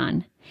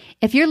Patreon.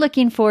 If you're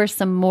looking for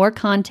some more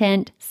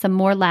content, some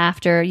more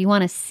laughter, you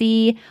want to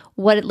see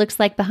what it looks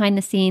like behind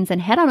the scenes, then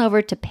head on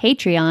over to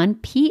Patreon,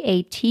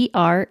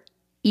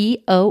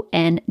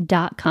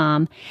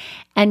 patreon.com,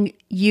 and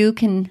you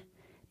can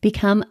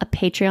become a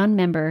Patreon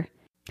member.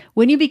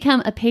 When you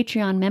become a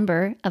Patreon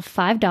member of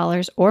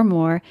 $5 or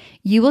more,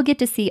 you will get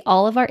to see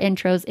all of our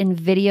intros in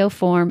video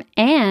form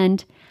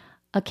and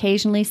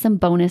occasionally some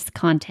bonus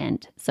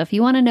content. So if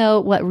you want to know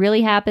what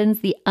really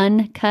happens, the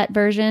uncut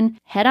version,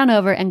 head on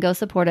over and go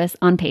support us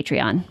on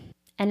Patreon.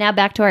 And now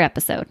back to our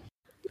episode.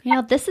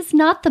 This is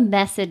not the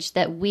message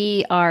that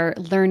we are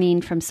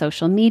learning from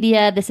social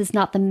media. This is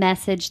not the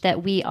message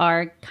that we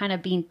are kind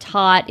of being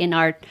taught in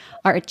our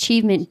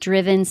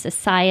achievement-driven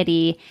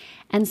society.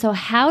 And so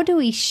how do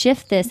we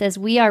shift this as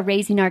we are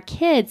raising our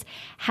kids?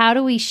 How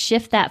do we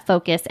shift that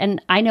focus? And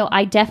I know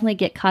I definitely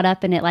get caught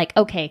up in it like,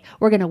 okay,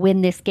 we're going to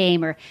win this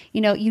game. Or,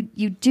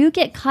 you do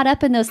get caught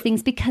up in those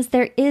things because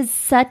there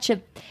is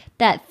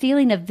that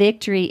feeling of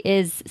victory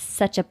is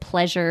such a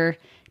pleasure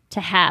to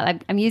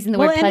have. I'm using the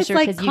word pleasure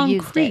because you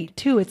used it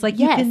too. It's like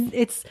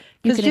yes.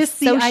 Because just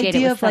the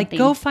idea of like,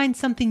 go find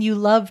something you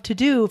love to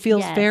do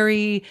feels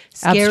very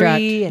scary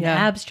abstract. And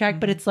abstract,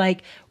 but it's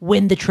like,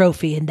 win the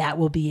trophy and that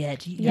will be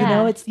it. You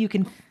know, it's, you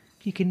can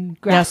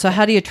grasp. Yeah. So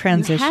how do you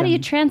transition? How do you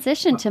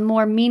transition to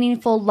more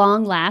meaningful,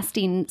 long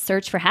lasting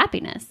search for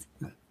happiness?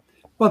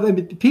 Well, I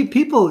mean,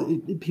 people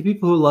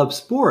who love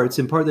sports,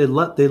 in part, they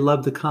love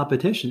the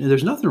competition, and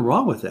there's nothing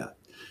wrong with that.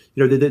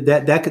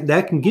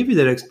 That can give you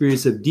that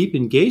experience of deep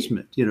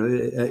engagement,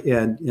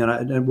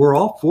 and we're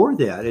all for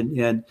that.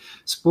 And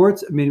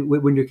sports, I mean,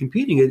 when you're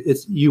competing,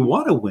 it's you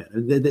want to win,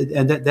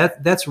 and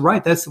that's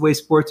right. That's the way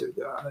sports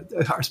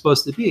are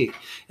supposed to be.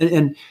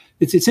 And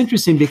it's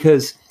interesting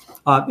because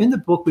in the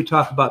book we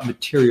talk about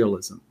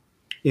materialism,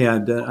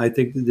 and I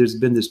think that there's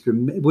been this,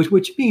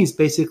 which means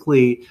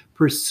basically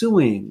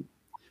pursuing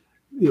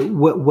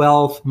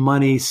wealth,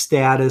 money,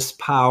 status,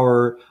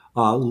 power,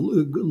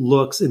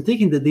 looks, and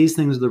thinking that these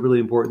things are the really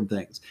important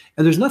things.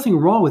 And there's nothing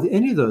wrong with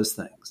any of those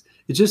things.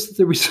 It's just that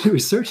the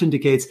research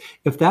indicates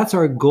if that's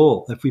our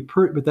goal,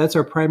 but that's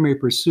our primary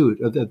pursuit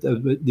of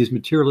these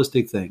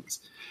materialistic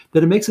things,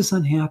 that it makes us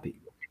unhappy.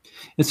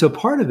 And so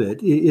part of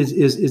it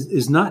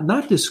is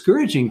not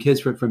discouraging kids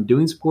from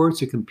doing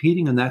sports or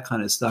competing and that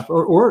kind of stuff,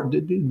 or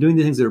doing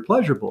the things that are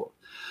pleasurable,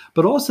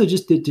 but also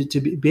just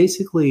to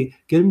basically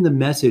get them the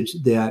message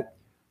that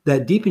I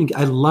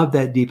love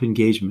that deep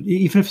engagement,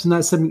 even if it's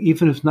not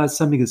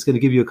something that's going to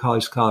give you a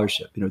college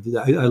scholarship.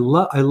 I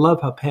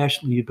love how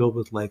passionately you build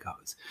with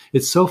Legos.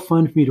 It's so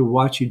fun for me to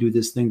watch you do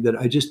this thing that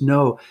I just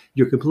know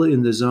you're completely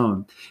in the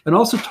zone. And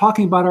also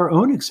talking about our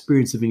own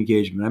experience of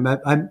engagement.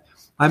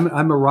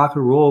 I'm a rock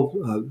and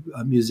roll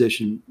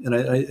musician,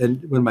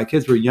 and when my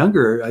kids were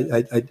younger,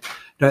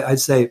 I'd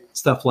say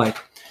stuff like,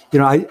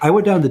 I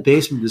went down to the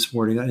basement this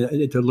morning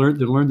to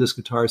learn this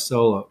guitar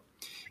solo,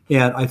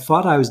 and I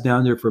thought I was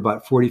down there for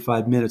about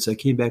 45 minutes. I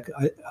came back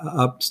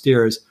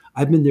upstairs.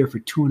 I've been there for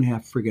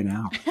 2.5 friggin'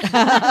 hours.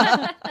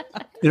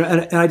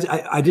 And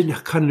I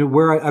didn't kind of know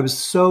where I was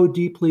so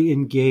deeply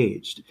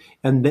engaged,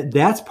 and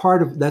that's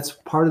part of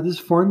this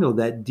formula,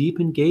 that deep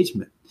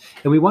engagement.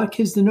 And we want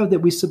kids to know that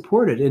we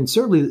support it. And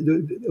certainly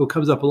what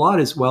comes up a lot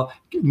is, well,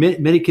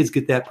 many kids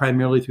get that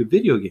primarily through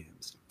video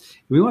games.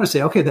 We want to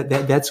say, okay,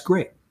 that's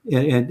great.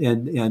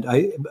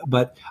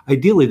 But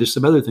ideally there's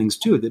some other things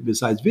too, that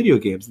besides video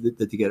games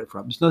that you get it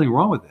from. There's nothing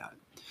wrong with that.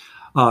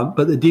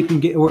 But the deep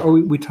engagement, or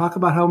we talk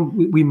about how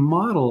we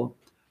model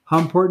how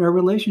important our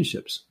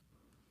relationships.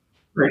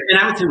 Right. And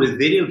I would say with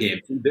video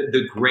games,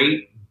 the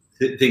great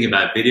thing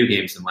about video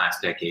games in the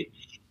last decade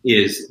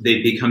is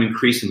they've become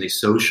increasingly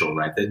social,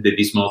 right?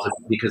 These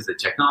because the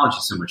technology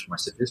is so much more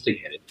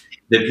sophisticated,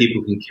 that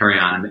people can carry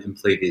on and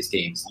play these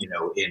games, in a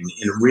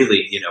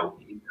really,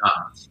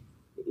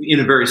 in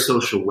a very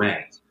social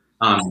way.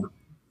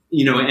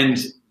 And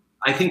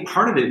I think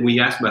part of it, we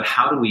asked about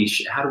how do we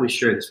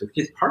share this with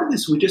kids? Part of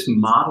this, we just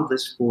model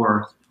this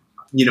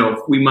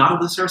we model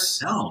this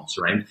ourselves,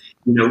 right?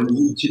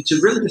 To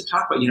really just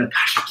talk about,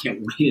 gosh, I can't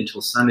wait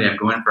until Sunday. I'm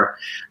going for,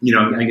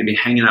 I'm going to be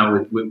hanging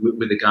out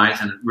with the guys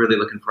and really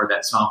looking for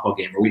that softball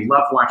game. Or we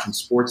love watching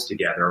sports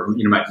together. Or,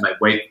 my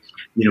wife,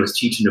 is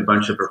teaching a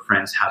bunch of her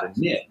friends how to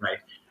knit, right?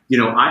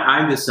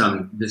 I this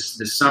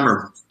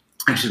summer,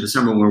 actually the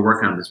summer when we were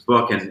working on this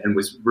book and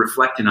was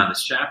reflecting on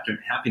this chapter,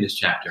 happiness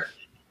chapter.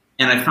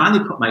 And I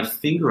finally put my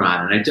finger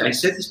on it. And I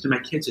said this to my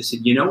kids. I said,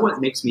 what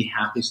makes me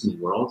happiest in the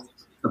world?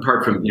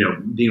 Apart from,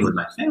 dealing with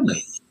my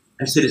family,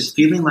 I said, it's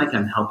feeling like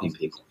I'm helping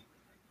people.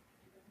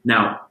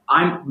 Now,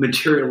 I'm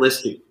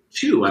materialistic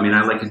too. I mean,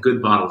 I like a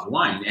good bottle of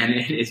wine, and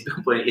it's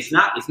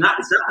not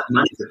that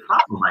money's the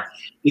problem, right?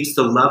 It's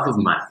the love of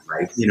money,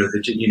 right?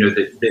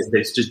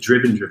 That's just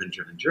driven.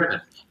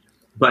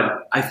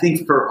 But I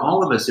think for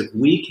all of us, if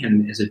we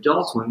can, as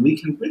adults, when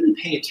we can really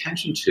pay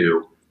attention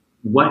to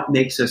what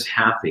makes us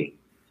happy,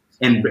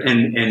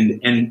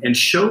 and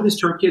show this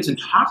to our kids and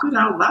talk it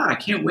out loud. I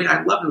can't wait.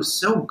 I love it. It was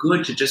so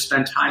good to just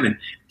spend time and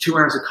 2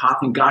 hours of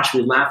coffee. And gosh,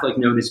 we laugh like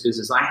nobody's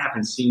business. I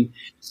haven't seen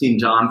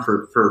Don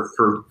for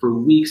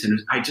weeks, and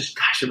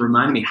it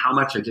reminded me how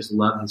much I just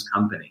love his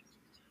company.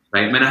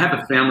 Right? I mean, I have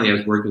a family I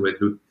was working with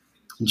who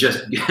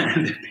just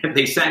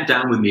they sat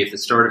down with me at the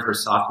start of her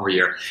sophomore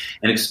year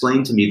and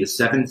explained to me the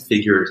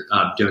 7-figure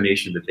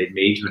donation that they'd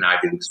made to an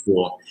Ivy League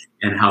school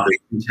and how the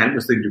intent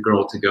was for the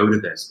girl to go to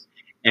this.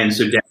 And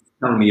so Dad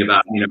telling me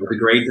about, the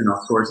grades and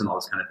all sorts and all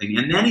this kind of thing.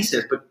 And then he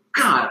says, but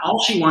God,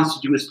 all she wants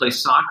to do is play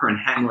soccer and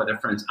hang with her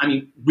friends. I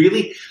mean,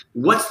 really,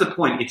 what's the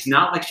point? It's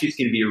not like she's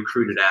going to be a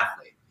recruited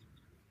athlete.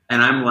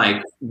 And I'm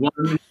like,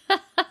 one,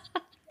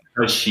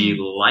 because she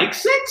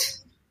likes it,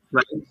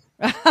 right?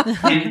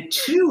 And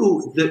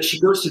two, that she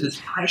goes to this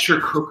pressure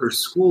cooker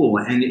school,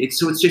 and it's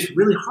just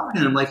really hard.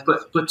 And I'm like,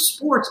 but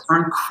sports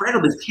are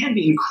can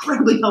be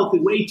incredibly healthy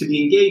way to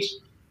be engaged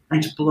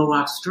and to blow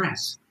off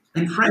stress.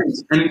 And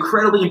friends, an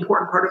incredibly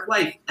important part of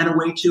life, and a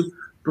way to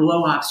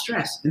blow off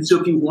stress. And so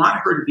if you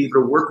want her to be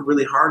able to work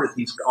really hard at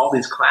all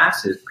these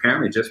classes,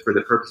 apparently just for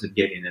the purpose of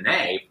getting an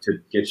A to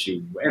get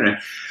you in it,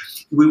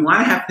 we want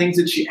to have things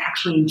that she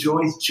actually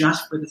enjoys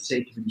just for the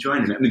sake of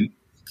enjoying them. I mean,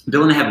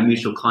 Bill and I have a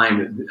mutual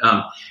client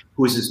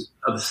who is this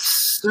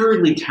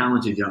absurdly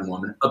talented young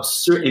woman,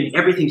 and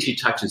everything she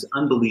touches,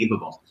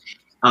 unbelievable.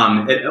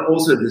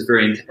 Also this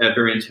very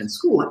intense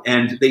school.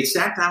 And they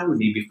sat down with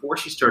me before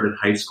she started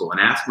high school and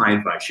asked my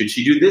advice. Should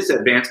she do this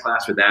advanced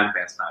class or that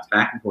advanced class?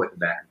 Back and forth and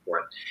back and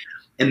forth.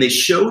 And they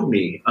showed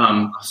me,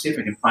 I'll see if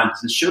I can find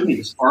this. They showed me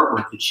this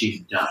artwork that she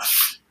had done.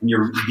 And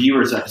your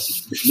viewers,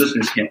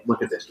 listeners can't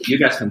look at this, but you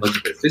guys can look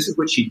at this. This is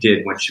what she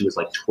did when she was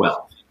like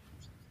 12.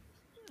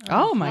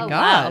 Oh my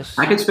gosh.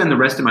 I could spend the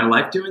rest of my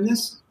life doing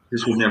this.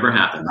 This would never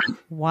happen.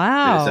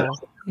 Wow.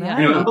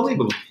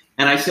 Unbelievable.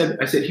 And I said,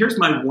 here's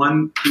my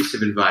one piece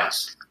of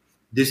advice.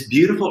 This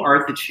beautiful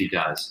art that she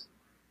does,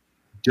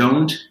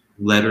 don't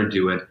let her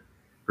do it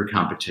for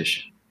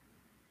competition.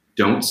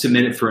 Don't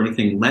submit it for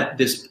anything. Let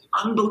this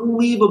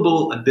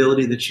unbelievable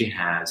ability that she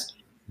has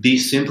be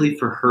simply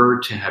for her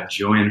to have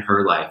joy in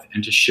her life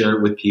and to share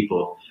it with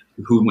people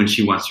when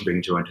she wants to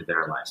bring joy into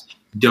their lives.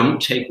 Don't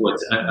take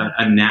what's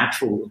a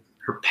natural,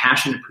 her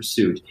passionate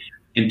pursuit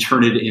and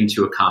turn it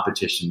into a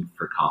competition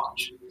for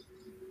college.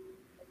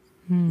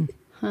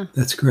 Huh.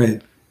 That's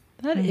great.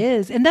 That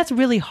is. And that's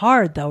really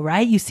hard though,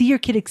 right? You see your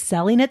kid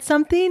excelling at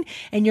something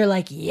and you're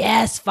like,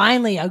 yes,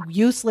 finally a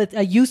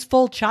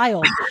useful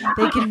child.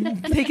 They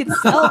can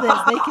sell this.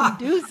 They can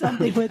do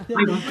something with it.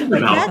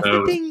 Like that's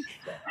the thing.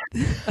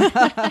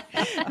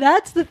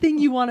 That's the thing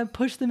you want to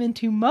push them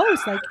into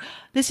most. Like,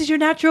 this is your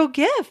natural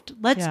gift.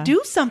 Let's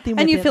do something with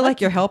it. And you feel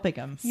like you're helping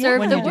them.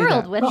 Serve the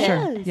world with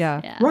Sure. it.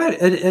 Yeah. Right,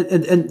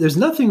 and there's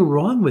nothing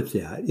wrong with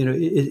that.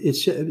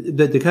 It's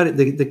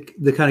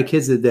the kind of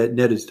kids that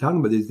Ned is talking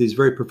about. These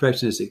very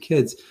perfectionistic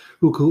kids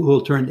who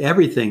will turn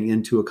everything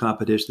into a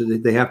competition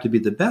that they have to be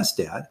the best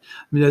at.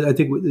 I mean, I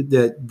think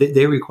that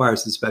they require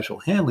some special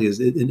handling.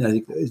 And I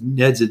think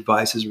Ned's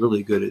advice is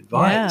really good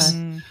advice.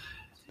 Yeah.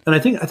 And I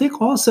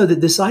think also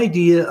that this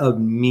idea of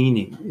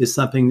meaning is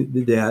something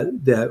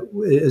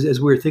that as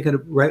we were thinking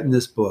of writing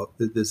this book,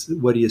 this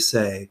what do you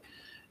say,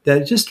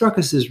 that it just struck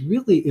us as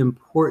really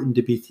important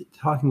to be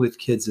talking with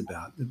kids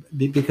about,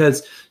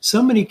 because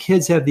so many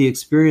kids have the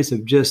experience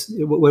of just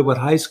what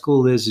high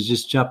school is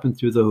just jumping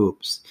through the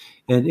hoops,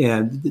 and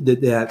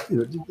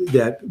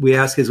that we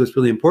ask kids what's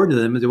really important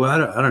to them, and they, well,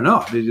 I don't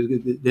know,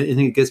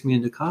 anything that gets me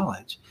into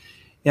college,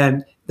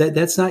 and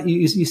that's not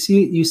you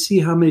see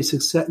how many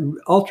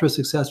ultra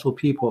successful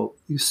people,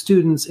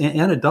 students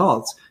and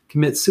adults,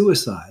 commit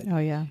suicide. Oh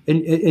yeah,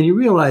 and you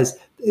realize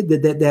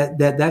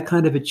that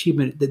kind of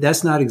achievement,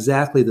 that's not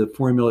exactly the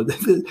formula.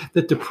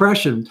 That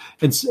depression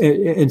and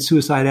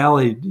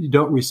suicidality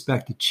don't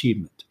respect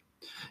achievement.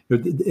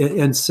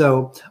 And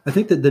so I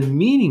think that the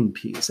meaning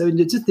piece, I mean,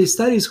 it's just these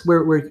studies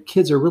where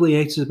kids are really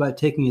anxious about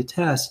taking a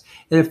test,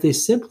 and if they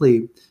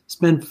simply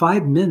spend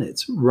 5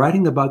 minutes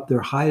writing about their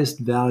highest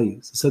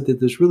values, something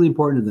that's really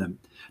important to them,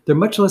 they're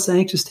much less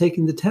anxious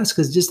taking the test,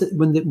 because just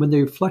when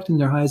they reflect on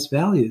their highest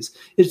values,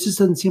 it just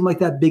doesn't seem like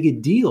that big a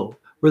deal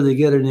whether they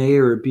get an A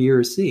or a B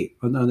or a C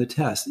on the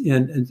test.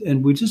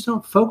 And we just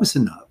don't focus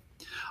enough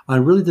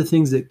on really the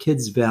things that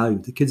kids value,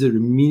 the kids that are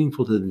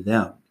meaningful to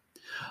them,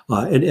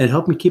 and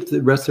help them keep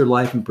the rest of their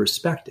life in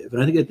perspective.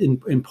 And I think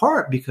in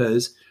part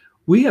because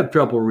we have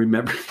trouble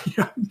remembering,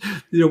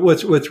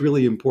 what's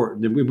really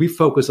important. And we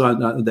focus on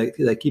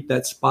that, keep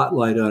that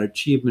spotlight on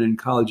achievement in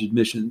college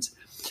admissions,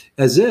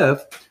 as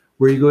if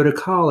where you go to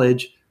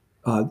college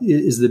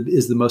is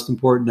the most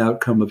important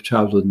outcome of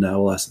childhood and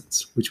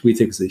adolescence, which we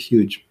think is a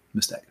huge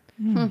mistake.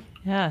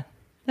 Yeah,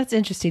 that's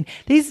interesting.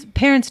 These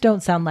parents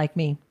don't sound like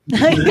me.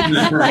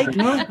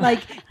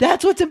 like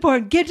that's what's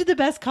important. Get to the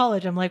best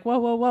college. I'm like,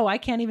 whoa! I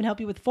can't even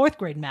help you with fourth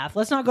grade math.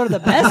 Let's not go to the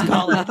best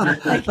college.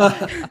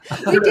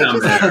 We did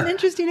just have an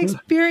interesting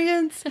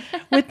experience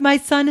with my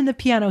son in the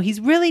piano.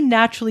 He's really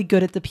naturally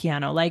good at the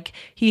piano. Like,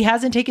 he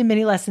hasn't taken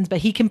many lessons, but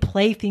he can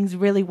play things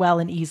really well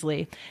and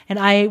easily. And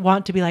I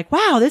want to be like,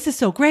 wow, this is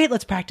so great.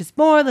 Let's practice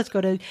more. Let's go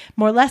to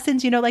more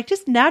lessons.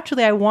 Just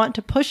naturally, I want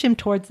to push him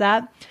towards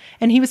that.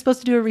 And he was supposed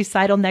to do a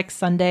recital next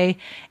Sunday,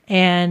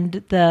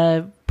 and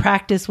the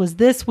practice was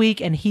this week,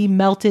 and he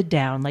melted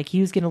down. Like, he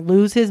was going to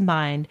lose his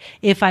mind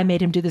if I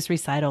made him do this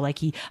recital. Like,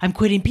 I'm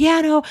quitting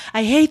piano.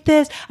 I hate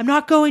this. I'm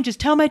not going. Just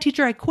tell my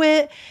teacher I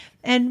quit.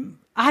 And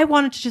I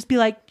wanted to just be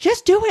like,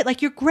 just do it.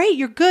 Like, you're great.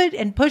 You're good.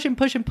 And push and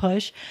push and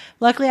push.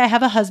 Luckily, I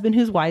have a husband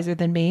who's wiser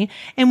than me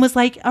and was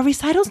like, a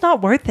recital's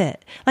not worth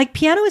it. Like,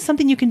 piano is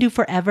something you can do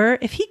forever.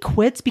 If he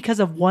quits because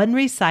of one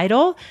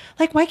recital,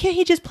 like, why can't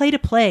he just play to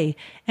play?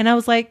 And I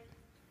was like,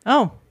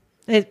 oh,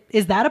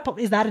 is that a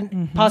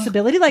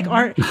possibility? Like,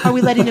 are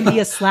we letting him be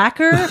a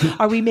slacker?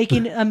 Are we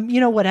making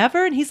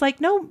whatever? And he's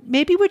like, no,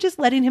 maybe we're just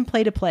letting him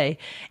play to play.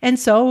 And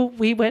so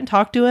we went and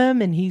talked to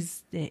him, and he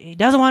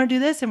doesn't want to do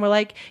this. And we're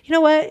like, you know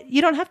what?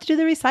 You don't have to do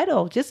the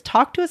recital. Just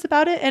talk to us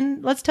about it,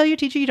 and let's tell your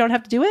teacher you don't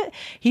have to do it.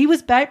 He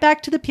was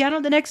back to the piano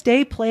the next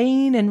day,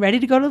 playing and ready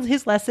to go to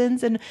his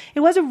lessons. And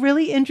it was a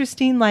really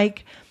interesting,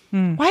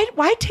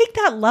 why take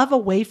that love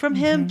away from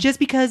him just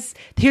because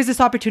here's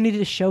this opportunity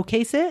to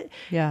showcase it?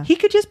 Yeah. He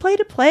could just play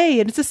to play,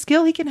 and it's a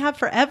skill he can have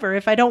forever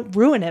if I don't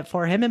ruin it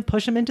for him and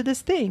push him into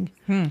this thing.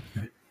 Right.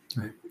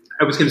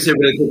 I was going to say,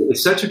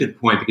 it's such a good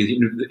point, because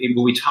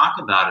what we talk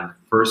about in the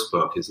first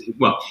book is,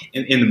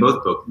 in the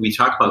both book, we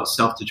talk about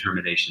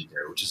self-determination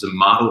there, which is a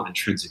model of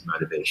intrinsic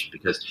motivation.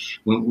 Because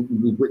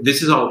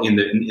this is all in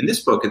this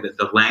book,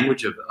 the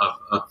language of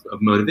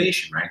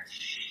motivation, right?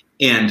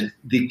 And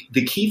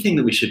the key thing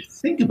that we should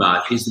think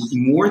about is that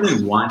more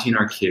than wanting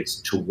our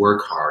kids to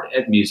work hard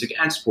at music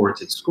and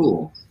sports at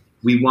school,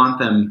 we want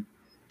them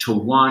to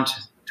want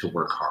to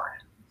work hard,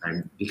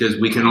 right? Because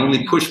we can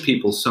only push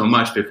people so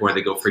much before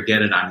they go,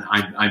 forget it,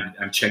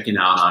 I'm checking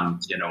out on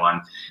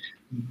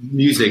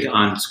music,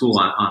 on school,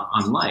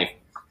 on life.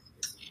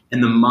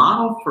 And the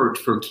model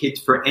for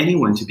kids, for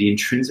anyone to be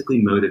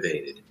intrinsically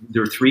motivated,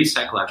 there are 3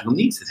 psychological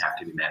needs that have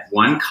to be met.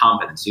 1,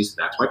 competency, so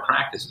that's why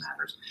practice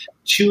matters.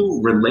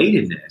 2,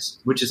 relatedness,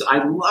 which is,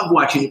 I love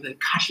watching it.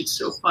 Gosh, it's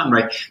so fun,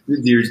 right?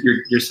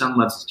 Your son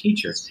loves his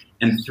teacher.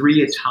 And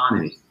 3,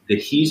 autonomy, that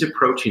he's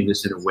approaching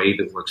this in a way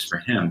that works for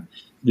him,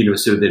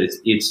 so that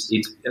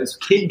it's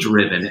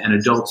kid-driven and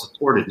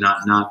adult-supported,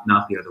 not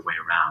the other way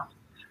around.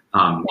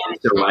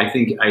 So I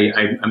think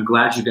I'm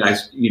glad you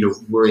guys,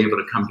 were able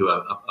to come to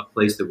a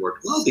place that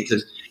worked well,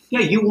 because,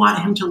 you want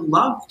him to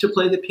love to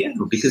play the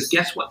piano, because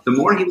guess what? The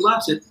more he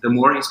loves it, the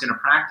more he's going to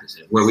practice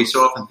it. Where we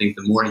so often think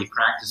the more he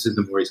practices,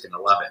 the more he's going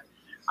to love it.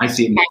 I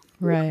see it.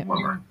 Right.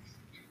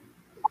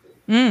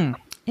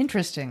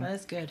 Interesting.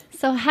 That's good.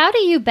 So how do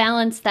you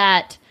balance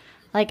that?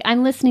 Like,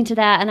 I'm listening to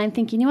that and I'm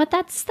thinking, you know what,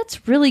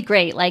 that's really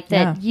great. Like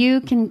that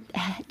you can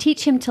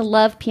teach him to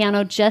love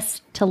piano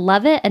just to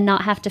love it and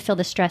not have to feel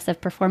the stress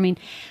of performing.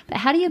 But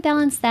how do you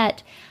balance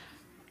that,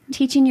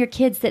 teaching your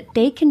kids that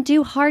they can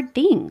do hard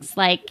things?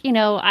 Like, you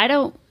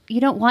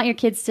don't want your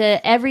kids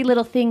to every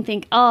little thing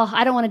think, oh,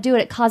 I don't want to do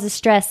it. It causes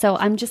stress. So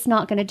I'm just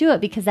not going to do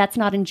it because that's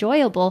not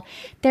enjoyable.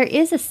 There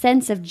is a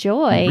sense of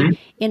joy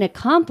in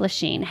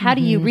accomplishing. How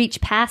do you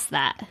reach past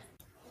that?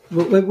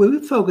 Well,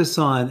 we focus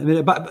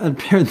on,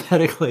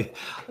 parenthetically,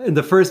 in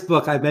the first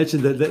book, I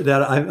mentioned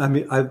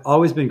that I've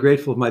always been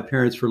grateful to my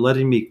parents for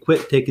letting me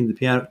quit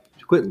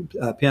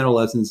piano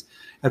lessons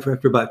after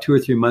about 2 or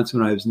 3 months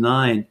when I was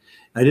 9.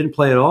 I didn't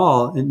play at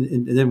all.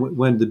 And then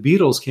when the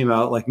Beatles came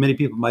out, like many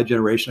people in my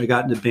generation, I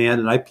got in a band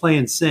and I play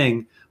and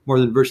sing more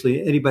than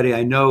virtually anybody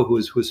I know who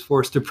was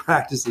forced to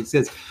practice it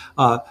since.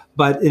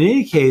 But in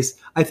any case,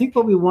 I think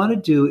what we want to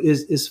do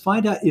is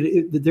find out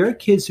that there are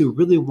kids who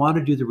really want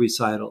to do the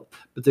recital,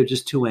 but they're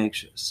just too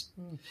anxious.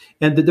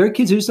 And that there are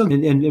kids who just don't.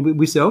 And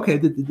we say, okay,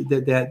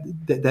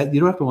 that you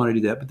don't have to want to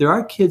do that. But there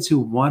are kids who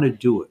want to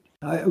do it.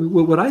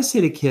 What I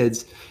say to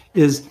kids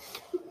is,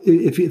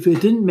 if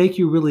it didn't make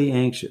you really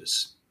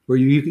anxious, or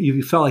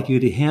you felt like you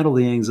had to handle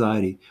the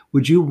anxiety,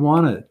 would you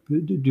want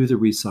to do the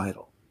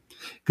recital?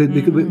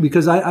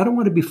 Because I don't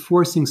want to be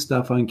forcing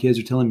stuff on kids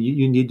or telling them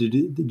you need to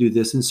do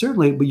this. And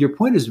certainly, but your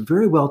point is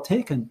very well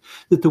taken,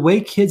 that the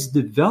way kids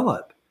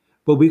develop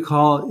what we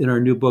call in our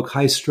new book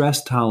high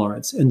stress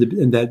tolerance and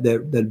that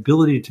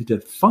ability to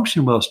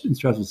function well in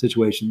stressful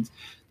situations,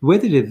 the way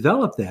they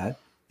develop that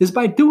is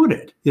by doing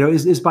it,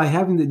 is by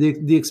having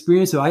the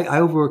experience of I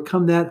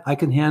overcome that, I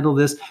can handle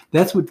this.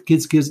 That's what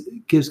gives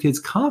kids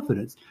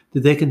confidence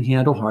that they can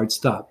handle hard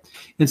stuff.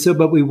 And so,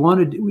 but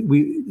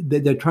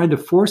they're trying to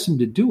force them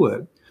to do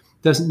it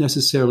doesn't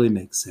necessarily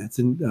make sense.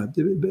 And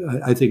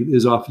I think it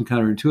is often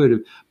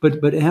counterintuitive,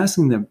 but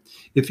asking them,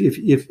 if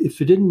it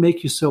didn't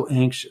make you so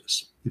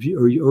anxious, if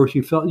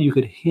you felt you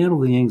could handle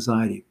the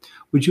anxiety,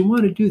 would you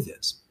want to do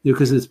this?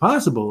 Because it's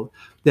possible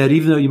that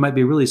even though you might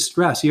be really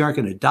stressed, you aren't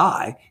going to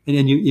die, and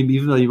then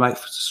even though you might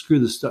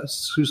screw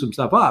some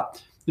stuff up,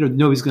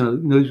 nobody's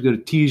going to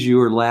tease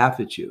you or laugh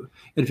at you.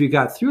 And if you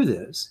got through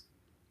this,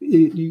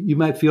 you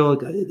might feel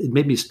like it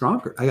made me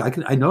stronger.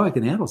 I know I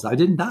can handle this. I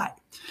didn't die.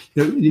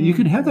 You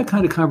can have that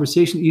kind of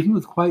conversation even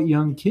with quite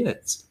young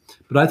kids.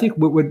 But I think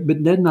what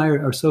Ned and I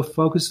are so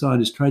focused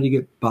on is trying to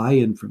get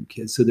buy-in from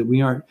kids, so that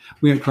we aren't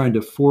trying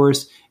to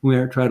force, we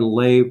aren't trying to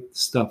lay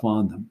stuff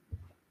on them.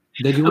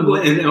 I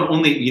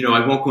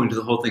won't go into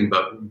the whole thing,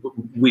 but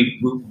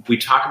we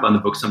talk about in the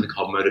book something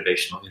called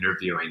motivational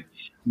interviewing.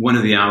 One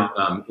of the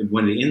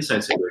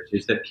insights of which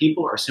is that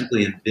people are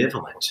simply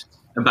ambivalent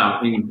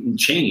about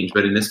change,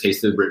 but in this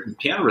case, the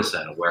piano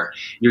recital, where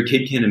your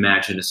kid can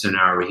imagine a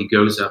scenario where he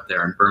goes up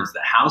there and burns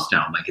the house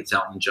down like it's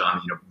Elton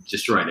John,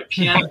 destroying a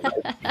piano.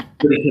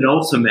 But he can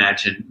also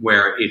imagine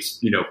where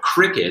it's,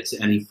 crickets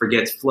and he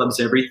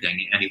flubs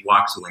everything and he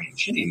walks away in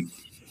shame.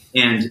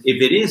 And if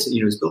it is,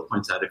 as Bill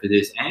points out, if it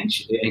is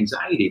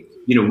anxiety,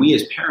 we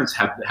as parents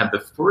have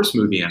the first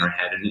movie in our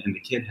head and the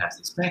kid has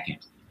the second.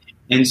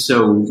 And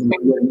so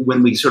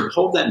when we sort of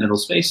hold that middle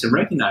space and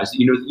recognize,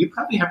 you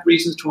probably have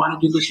reasons to want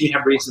to do this, you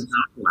have reasons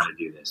not to want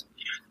to do this.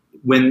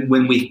 When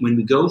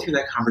we go through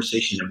that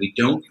conversation and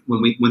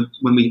when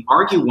we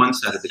argue one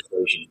side of the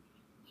equation,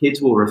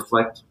 kids will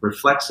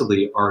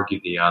reflexively argue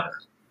the other.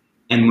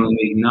 And when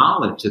we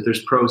acknowledge that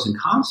there's pros and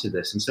cons to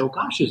this and say, oh,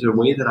 gosh, is there a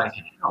way that I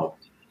can help?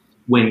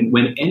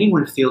 When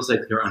anyone feels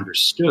like they're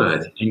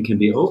understood and can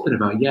be open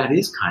about, it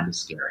is kind of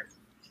scary,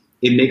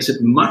 it makes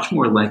it much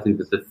more likely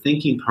that the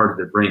thinking part of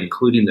the brain,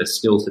 including the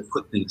skills to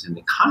put things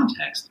into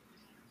context,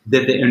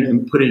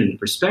 and put it into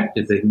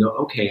perspective, they can go,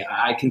 okay,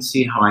 I can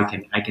see how I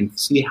can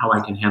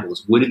handle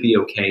this. Would it be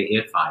okay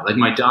if like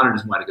my daughter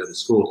doesn't want to go to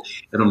school?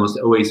 It almost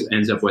always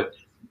ends up with,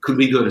 could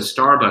we go to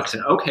Starbucks?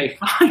 And okay,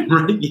 fine,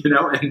 right?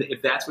 And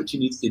if that's what she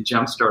needs to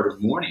jumpstart her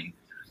morning.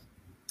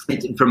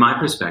 From my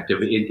perspective,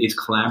 it's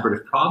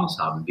collaborative problem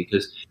solving,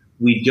 because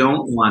we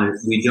want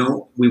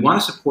to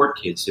support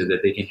kids so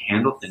that they can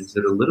handle things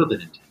that are a little bit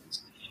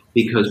intense,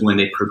 because when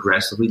they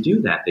progressively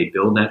do that, they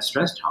build that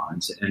stress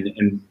tolerance,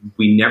 and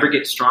we never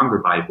get stronger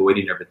by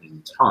avoiding everything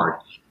that's hard,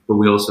 but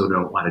we also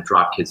don't want to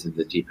drop kids into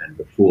the deep end of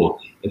the pool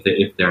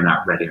if they're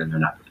not ready and they're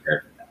not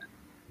prepared for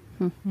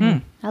that. Mm-hmm.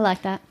 I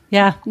like that.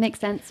 Yeah. Makes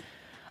sense.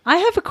 I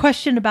have a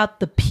question about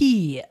the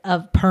P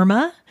of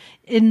PERMA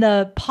in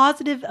the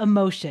positive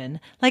emotion.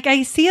 Like,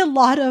 I see a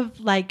lot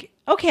of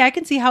okay, I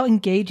can see how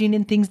engaging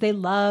in things they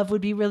love would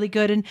be really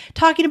good and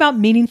talking about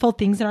meaningful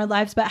things in our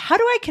lives. But how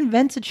do I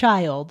convince a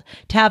child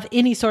to have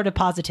any sort of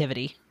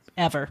positivity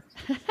ever?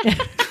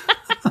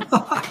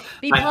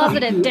 Be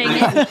positive, dang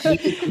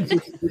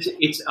it.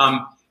 It's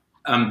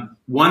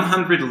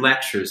 100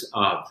 lectures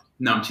of.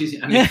 No, I'm teasing.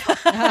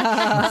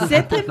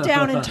 Sit them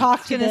down and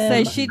talk to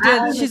them.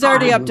 She's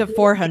already up to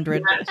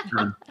 400.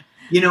 When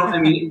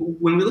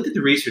we look at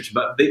the research,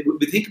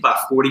 we think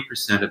about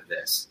 40% of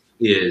this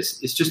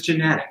is just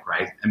genetic,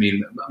 right? I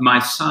mean, my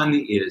son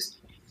is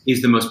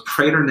is the most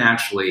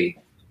preternaturally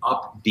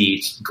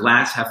upbeat,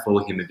 glass half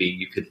full human being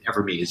you could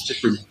ever meet. It's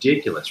just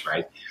ridiculous,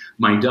 right?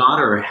 My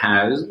daughter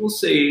has, we'll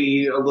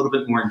say, a little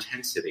bit more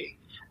intensity.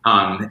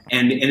 And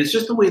it's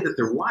just the way that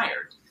they're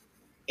wired.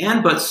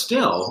 But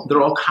still, there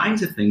are all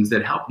kinds of things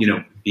that help.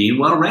 Being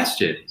well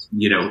rested,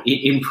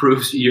 it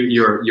improves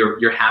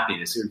your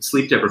happiness.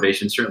 Sleep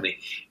deprivation certainly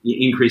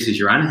increases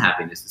your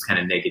unhappiness. This kind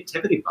of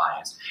negativity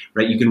bias,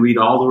 right? You can read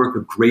all the work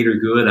of Greater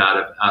Good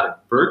out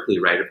of Berkeley,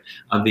 right?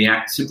 Of the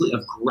act simply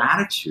of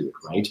gratitude,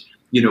 right?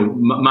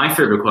 My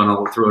favorite quote, and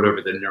I'll throw it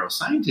over to the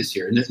neuroscientist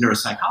here, and there's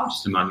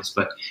neuropsychologist among us,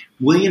 but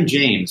William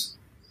James,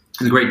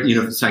 the great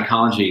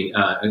psychology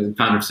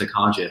founder of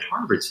psychology at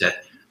Harvard,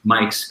 said,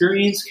 "My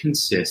experience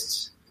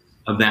consists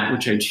of that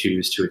which I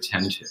choose to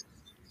attend to."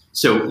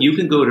 So you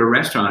can go to a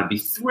restaurant and be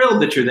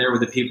thrilled that you're there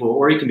with the people,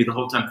 or you can be the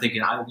whole time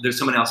thinking, "There's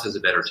someone else has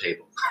a better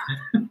table."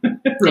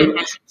 Right?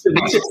 So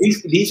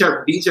these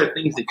are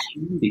things that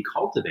can be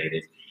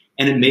cultivated,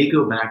 and it may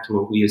go back to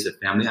what we as a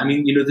family. I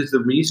mean, there's the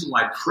reason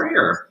why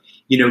prayer.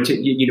 You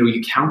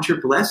count your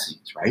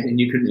blessings, right? And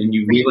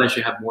you realize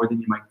you have more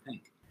than you might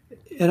think.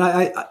 And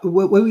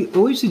what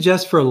we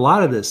suggest for a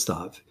lot of this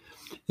stuff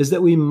is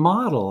that we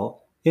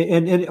model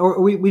or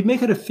we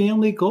make it a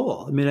family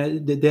goal. I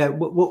mean,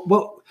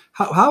 what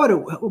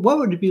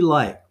would it be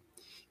like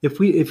if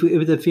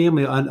the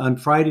family on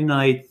Friday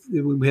night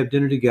we have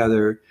dinner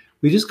together?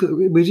 We just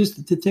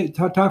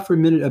talk for a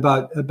minute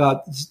about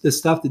the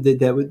stuff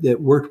that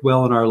worked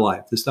well in our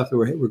life, the stuff that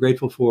we're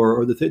grateful for,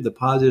 or the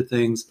positive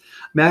things.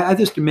 I mean, I had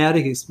this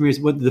dramatic experience.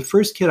 The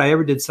first kid I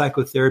ever did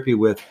psychotherapy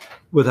with,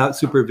 without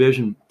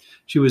supervision,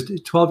 she was a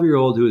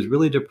 12-year-old who was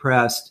really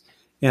depressed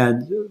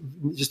and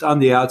just on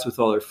the outs with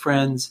all her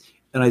friends.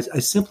 And I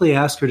simply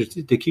asked her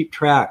to keep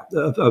track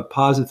of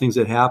positive things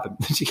that happened.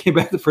 She came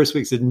back the first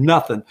week and said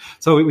nothing.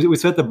 So we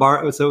set the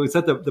bar. So we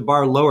set the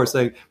bar lower,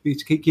 saying we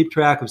keep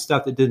track of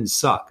stuff that didn't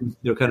suck,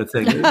 kind of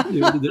thing. But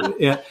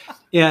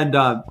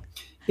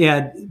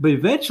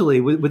eventually,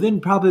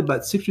 within probably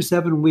about 6 or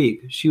 7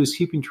 weeks, she was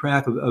keeping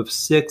track of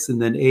 6, and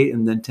then 8,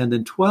 and then 10,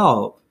 then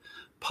 12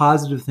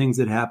 positive things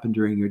that happened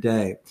during your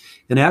day.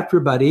 And after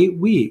about 8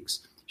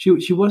 weeks,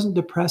 she wasn't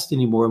depressed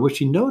anymore. And what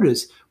she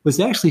noticed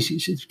was actually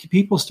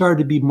people started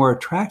to be more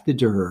attracted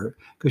to her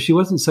because she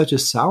wasn't such a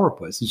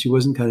sourpuss and she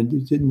wasn't kind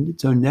of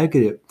so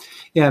negative.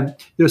 And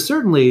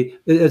certainly,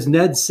 as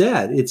Ned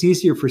said, it's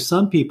easier for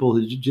some people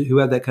who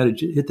have that kind of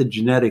hit the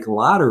genetic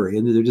lottery,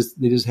 and they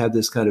just have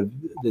this kind of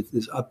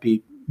this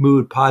upbeat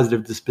mood,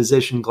 positive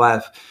disposition,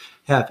 glass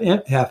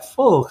half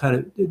full kind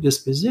of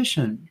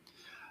disposition.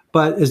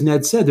 But as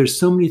Ned said, there's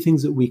so many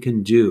things that we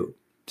can do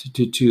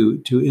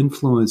to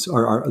influence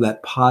our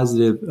that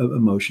positive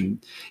emotion.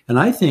 And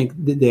I think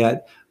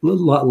that a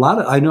lot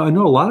of I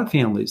know a lot of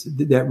families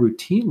that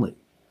routinely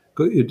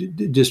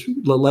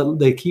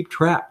they keep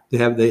track.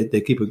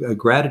 They keep a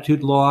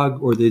gratitude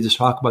log, or they just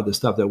talk about the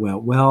stuff that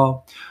went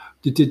well.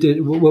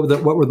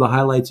 What were the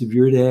highlights of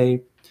your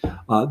day?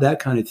 That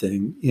kind of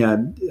thing.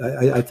 And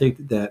I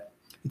think that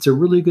it's a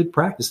really good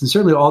practice. And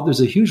certainly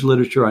there's a huge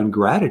literature on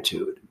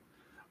gratitude.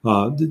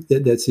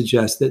 That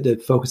suggests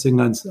that focusing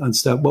on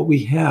stuff, what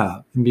we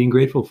have, and being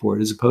grateful for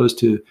it, as opposed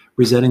to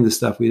resenting the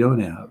stuff we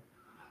don't have.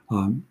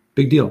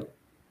 Big deal.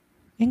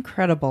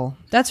 Incredible.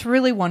 That's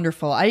really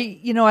wonderful.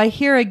 I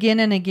hear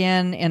again and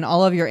again in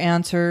all of your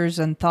answers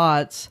and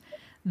thoughts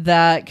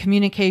that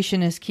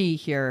communication is key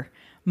here.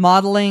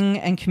 Modeling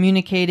and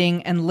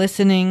communicating and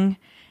listening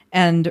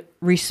and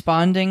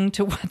responding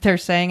to what they're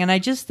saying. And I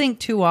just think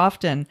too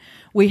often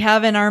we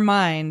have in our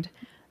mind,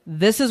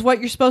 this is what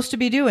you're supposed to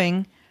be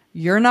doing.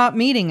 You're not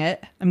meeting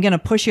it. I'm going to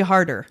push you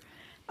harder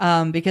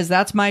because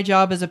that's my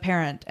job as a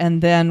parent.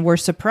 And then we're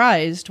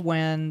surprised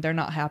when they're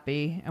not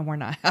happy and we're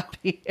not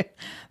happy.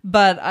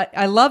 But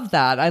I love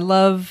that. I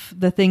love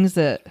the things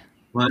that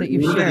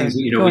you've shared.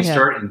 We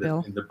start in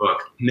the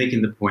book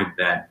making the point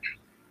that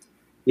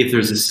if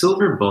there's a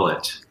silver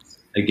bullet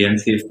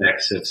against the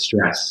effects of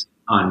stress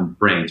on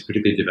brains,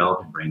 particularly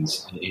developing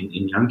brains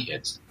in young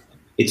kids,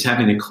 it's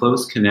having a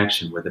close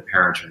connection with a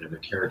parent or another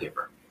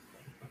caregiver.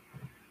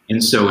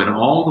 And so in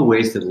all the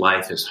ways that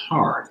life is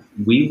hard,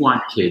 we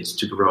want kids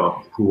to grow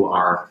up who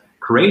are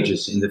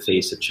courageous in the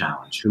face of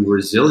challenge, who are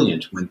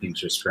resilient when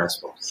things are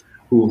stressful,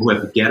 who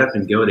have to get up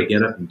and go to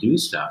get up and do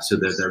stuff so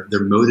that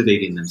they're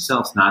motivating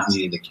themselves, not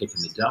needing to kick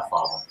in the duff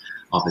all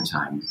the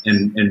time.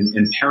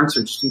 And parents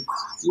are just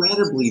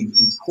incredibly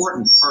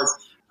important part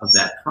of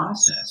that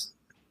process.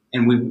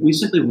 And we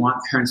simply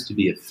want parents to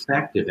be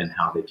effective in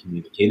how they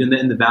communicate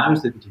and the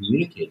values that they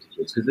communicate to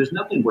kids, because there's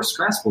nothing more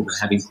stressful than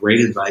having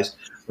great advice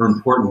or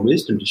important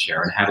wisdom to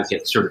share and have it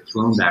get sort of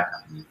thrown back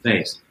up in your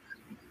face.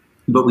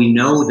 But we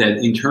know that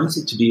in terms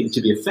of to be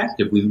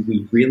effective,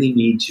 we really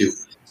need to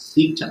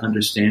seek to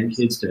understand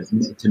kids, to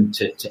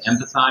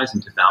empathize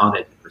and to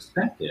validate the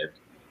perspective.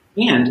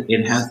 And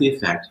it has the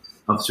effect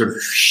of sort of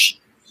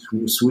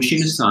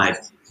swooshing aside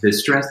the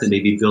stress that may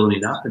be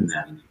building up in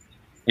them.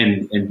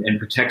 And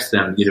protects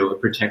them, it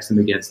protects them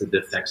against the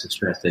effects of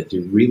stress that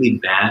do really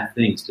bad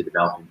things to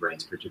developing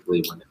brains,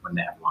 particularly when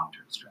they have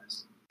long-term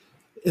stress.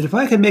 And if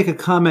I can make a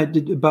comment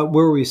about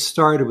where we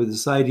started with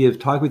this idea of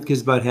talking with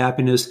kids about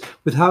happiness,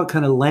 without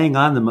kind of laying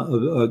on them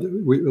what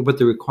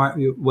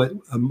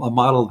a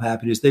model of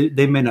happiness,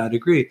 they may not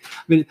agree.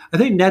 I mean, I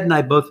think Ned and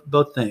I both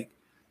think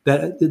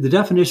that the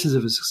definitions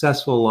of a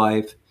successful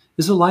life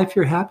is a life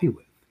you're happy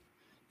with.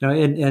 You know,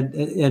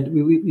 and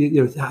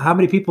we how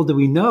many people do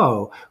we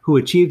know who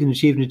achieved and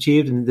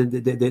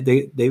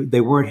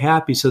they weren't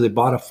happy, so they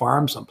bought a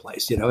farm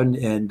someplace,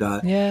 and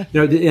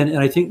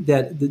I think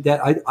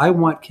that I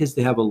want kids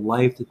to have a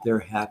life that they're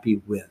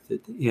happy with,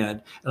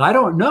 and I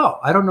don't know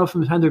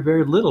from the time they're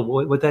very little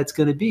what that's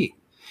going to be,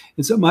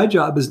 and so my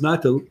job is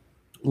not to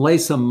lay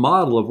some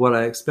model of what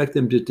I expect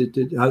them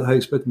how I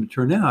expect them to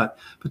turn out,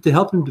 but to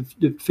help them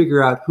to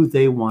figure out who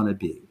they want to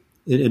be.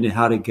 And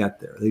how to get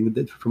there.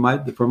 From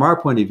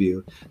our point of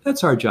view,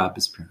 that's our job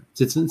as parents.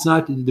 It's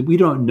not that we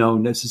don't know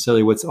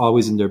necessarily what's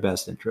always in their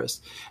best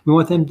interest. We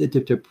want them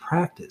to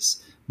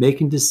practice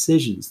making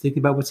decisions, thinking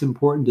about what's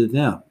important to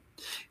them.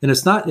 And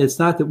it's not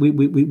that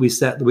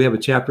we have a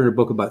chapter in our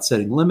book about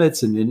setting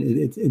limits and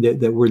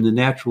that we're the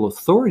natural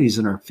authorities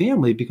in our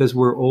family because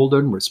we're older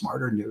and we're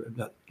smarter, and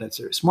not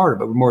necessarily smarter,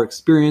 but we're more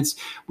experienced.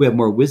 We have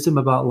more wisdom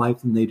about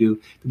life than they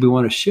do that we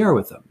want to share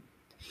with them.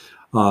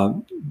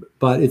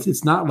 But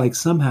it's not like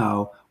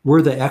somehow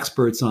we're the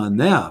experts on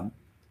them.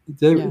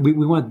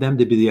 We want them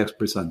to be the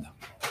experts on them.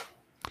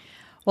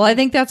 Well, I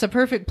think that's a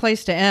perfect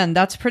place to end.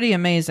 That's pretty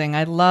amazing.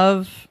 I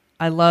love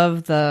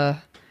the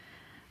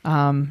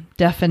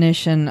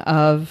definition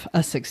of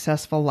a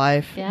successful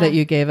life that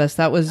you gave us.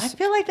 That was. I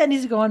feel like that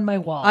needs to go on my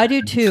wall. I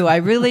do too. I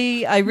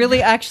really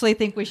actually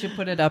think we should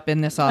put it up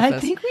in this office. I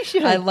think we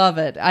should. I love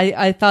it.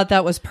 I thought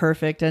that was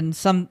perfect and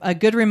a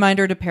good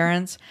reminder to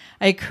parents.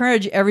 I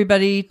encourage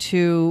everybody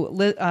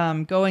to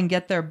go and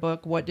get their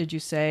book. What did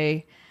you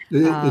say?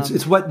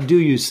 It's What Do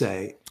You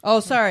Say? Oh,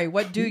 sorry.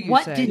 What do you say?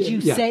 What did you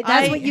say?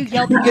 That's what you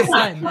yelled at your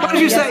son. What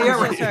did you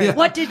say? Sorry.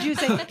 What did you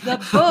say?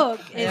 The book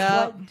is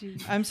what do you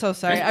say? I'm so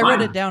sorry. I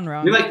wrote it down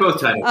wrong. We like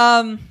both titles.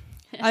 I'm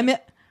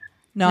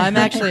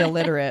actually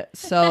illiterate,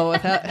 so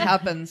that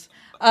happens.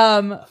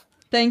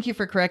 Thank you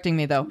for correcting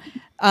me, though.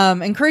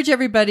 Encourage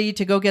everybody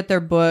to go get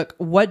their book,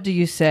 What Do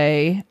You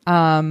Say?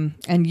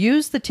 And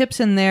use the tips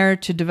in there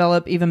to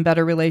develop even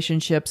better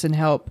relationships and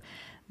help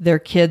their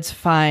kids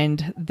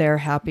find their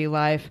happy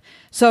life.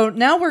 So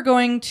now we're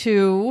going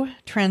to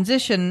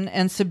transition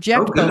and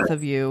subject both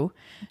of you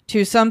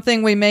to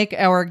something we make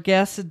our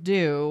guests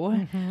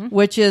do,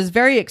 which is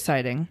very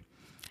exciting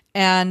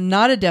and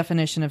not a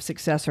definition of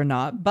success or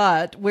not,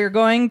 but we're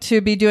going to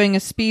be doing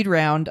a speed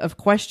round of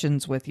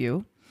questions with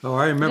you. Oh,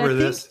 I remember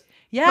this.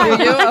 Yeah, You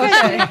do?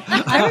 Okay.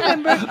 I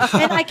remember.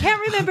 And I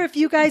can't remember if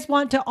you guys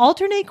want to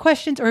alternate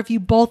questions or if you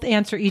both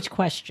answer each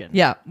question.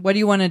 Yeah. What do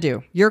you want to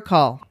do? Your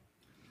call.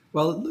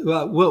 Well,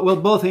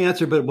 we'll both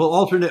answer, but we'll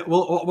alternate.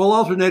 We'll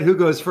alternate who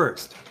goes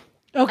first.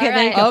 Okay, All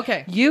there you right. go.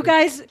 Okay. You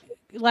guys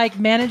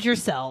manage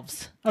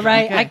yourselves. All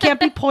right. Okay. I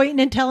can't be pointing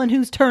and telling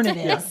whose turn it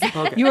is.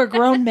 Okay. You are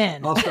grown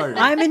men. I'll start it.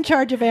 I'm in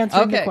charge of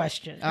answering the Okay.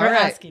 question. All Or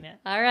right. asking it.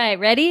 All right,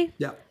 ready?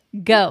 Yeah,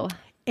 Go.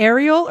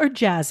 Ariel or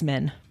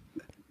Jasmine?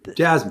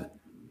 Jasmine.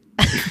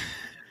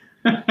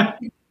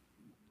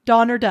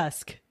 Dawn or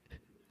dusk?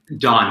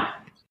 Dawn.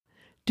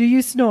 Do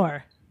you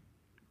snore?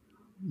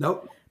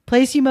 Nope.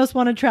 Place you most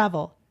want to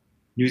travel?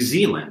 New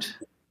Zealand.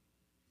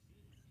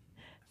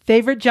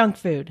 Favorite junk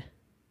food?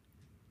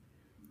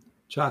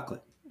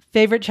 Chocolate.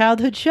 Favorite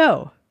childhood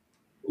show?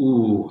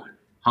 Ooh,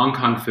 Hong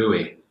Kong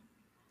Phooey.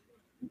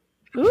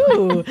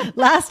 Ooh,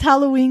 last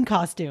Halloween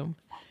costume.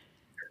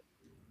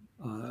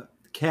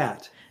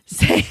 Cat.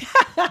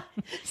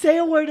 Say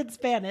a word in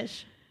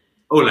Spanish.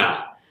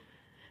 Hola.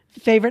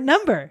 Favorite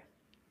number?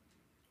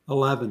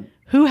 11.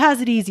 Who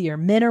has it easier,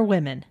 men or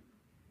women?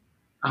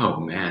 Oh,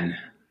 man.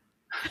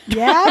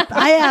 Yep,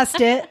 I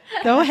asked it.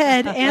 Go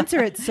ahead,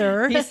 answer it,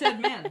 sir. He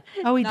said man.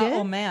 Oh, he Not did?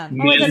 oh, man.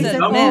 Oh, I thought he Men.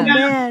 said, Oh, oh, man.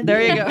 man.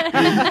 There you go.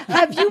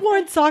 Have you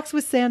worn socks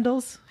with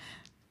sandals?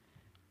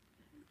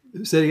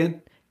 Say it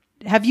again.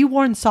 Have you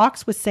worn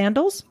socks with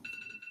sandals?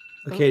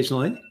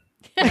 Occasionally.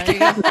 There you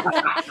go.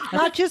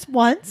 Not just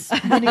once,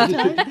 many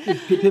times.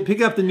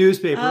 Pick up the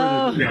newspaper.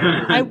 Oh,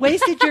 I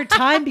wasted your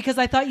time because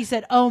I thought you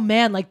said, oh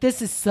man, like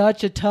this is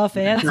such a tough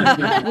answer.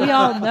 We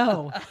all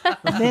know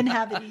men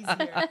have it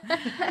easier.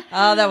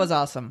 Oh, that was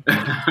awesome.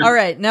 All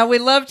right. Now, we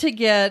love to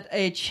get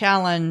a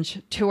challenge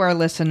to our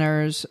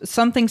listeners,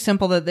 something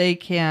simple that they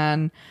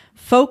can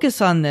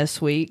focus on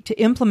this week to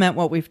implement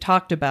what we've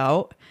talked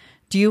about.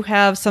 Do you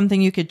have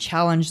something you could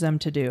challenge them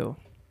to do?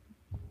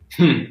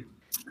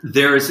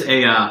 There's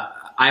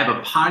I have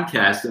a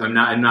podcast.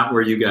 I'm not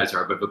where you guys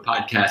are, but a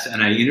podcast,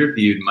 and I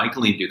interviewed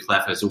Michaeline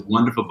Duclef, has a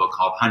wonderful book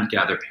called Hunt,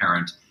 Gather,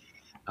 Parent,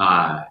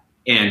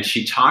 and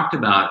she talked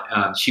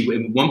about she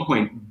at one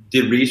point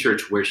did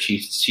research where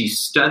she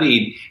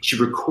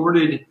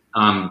recorded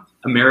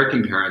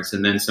American parents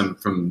and then some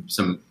from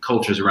some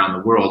cultures around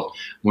the world,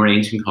 more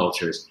ancient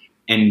cultures,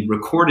 and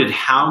recorded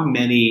how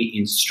many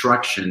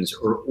instructions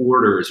or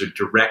orders or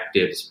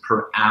directives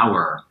per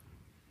hour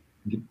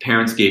the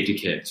parents gave to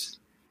kids.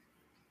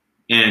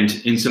 And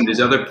in some of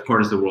these other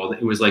corners of the world,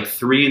 it was like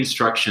 3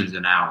 instructions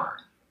an hour.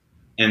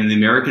 And the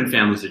American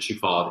families that she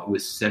followed, it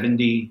was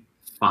 75.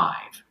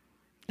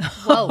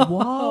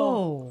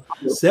 Whoa.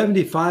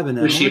 75 an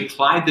hour. So she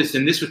applied this,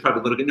 and this was probably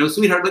a little bit, no,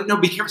 sweetheart, like, no,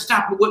 be careful,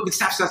 stop,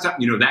 stop,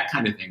 that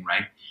kind of thing,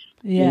 right?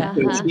 Yeah.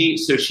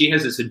 So she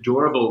has this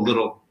adorable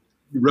little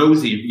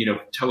rosy,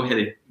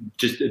 toe-headed,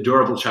 just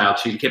adorable child.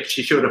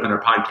 She showed up on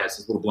our podcast,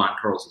 this little blonde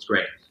curls, it's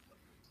great.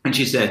 And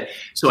she said,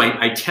 so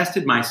I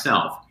tested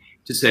myself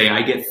to say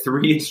I get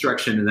 3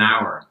 instructions an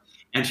hour.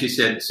 And she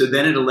said, so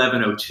then at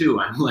 11:02,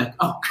 I'm like,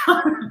 oh,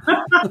 God.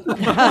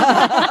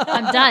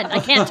 I'm done. I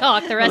can't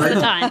talk the rest of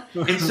the time.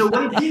 And so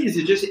what it did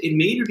is it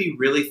made her be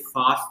really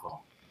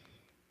thoughtful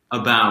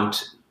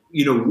about,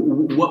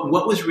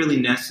 what was really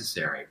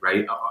necessary,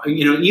 right?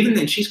 Even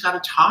then she's got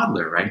a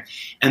toddler, right?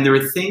 And there are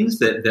things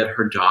that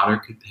her daughter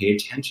could pay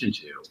attention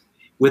to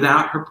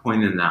without her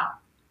pointing them out.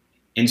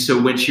 And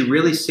so when she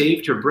really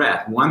saved her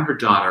breath, her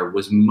daughter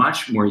was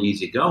much more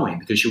easygoing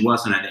because she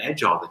wasn't on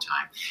edge all the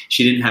time.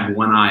 She didn't have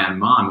one eye on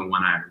mom and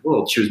one eye on the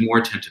world. She was more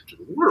attentive to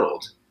the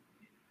world.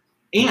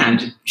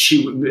 And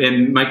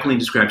Michaeline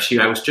described,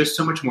 I was just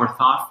so much more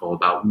thoughtful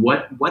about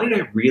what did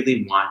I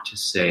really want to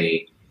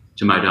say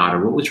to my daughter?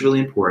 What was really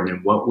important,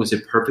 and what was she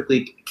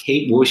perfectly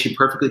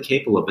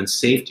capable of and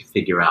safe to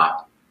figure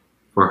out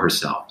for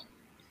herself?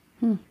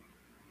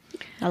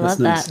 I love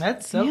that.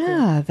 That's so cool.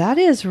 Yeah, that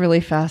is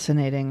really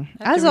fascinating.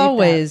 As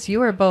always,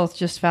 you are both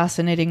just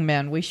fascinating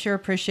men. We sure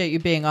appreciate you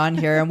being on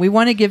here, and we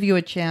want to give you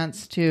a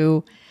chance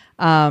to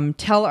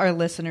tell our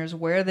listeners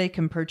where they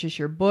can purchase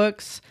your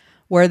books,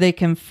 where they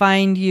can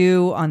find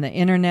you on the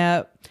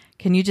internet.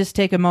 Can you just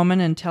take a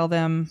moment and tell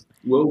them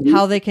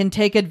how they can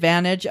take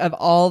advantage of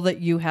all that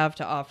you have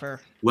to offer?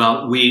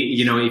 Well,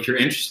 if you're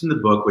interested in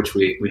the book, which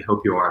we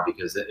hope you are,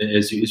 because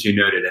as you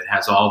noted, it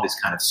has all these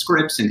kind of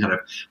scripts and kind of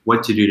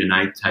what to do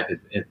tonight type of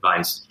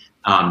advice.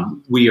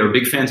 We are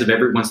big fans of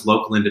everyone's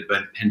local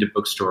independent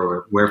bookstore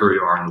or wherever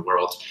you are in the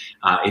world.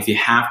 If you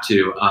have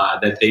to,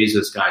 that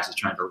Bezos guy is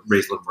trying to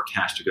raise a little more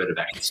cash to go to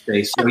back in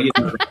space. So, you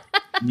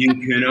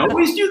can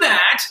always do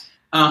that.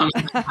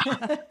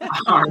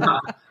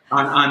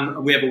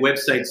 We have a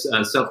website,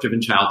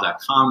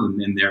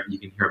 selfdrivenchild.com, and there you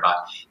can hear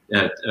about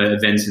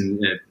events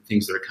and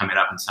things that are coming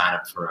up and sign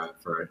up for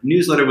a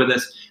newsletter with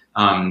us.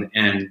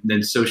 And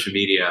then social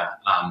media.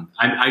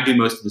 I do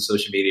most of the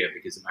social media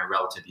because of my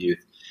relative youth.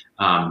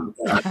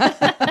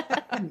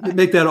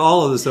 Make that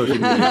all of the social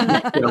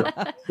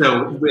media.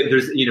 so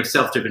there's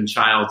Self-Driven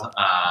Child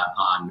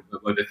on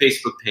the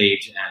Facebook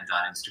page and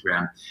on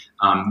Instagram.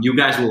 You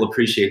guys will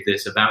appreciate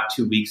this. About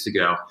 2 weeks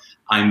ago,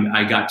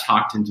 I got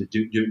talked into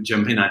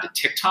jumping onto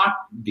TikTok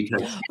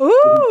because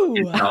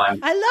I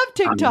love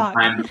TikTok.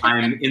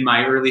 I'm in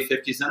my early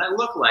 50s and I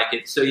look like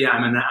it. So yeah,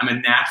 I'm a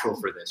natural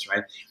for this,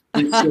 right?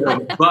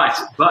 So,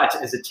 but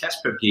as a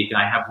test prep geek,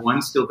 I have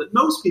one skill that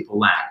most people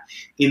lack,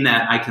 in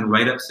that I can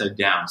write upside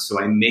down. So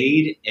I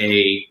made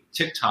a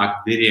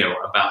TikTok video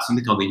about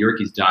something called the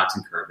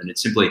Yerkes-Dodson curve, and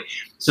it's simply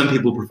some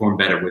people perform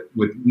better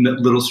with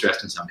little stress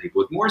than some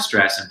people with more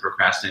stress, and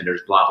procrastinators,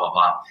 blah blah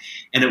blah.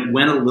 And it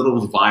went a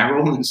little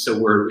viral, and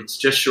so it's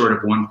just short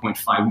of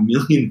 1.5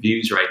 million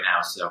views right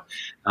now.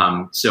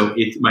 So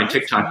my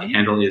TikTok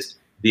handle is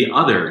the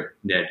other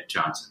Ned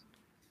Johnson.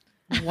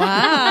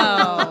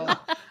 Wow.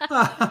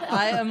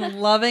 I am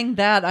loving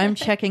that. I'm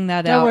checking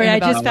that out. Don't worry, I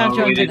just found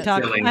you on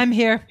TikTok. silly. I'm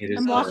here.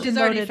 I'm locked She's and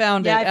already loaded.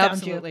 found it. Yeah, I found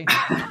Absolutely.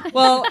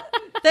 Well,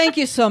 thank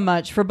you so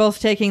much for both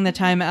taking the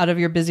time out of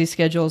your busy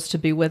schedules to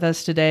be with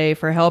us today,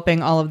 for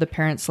helping all of the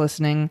parents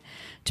listening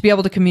to be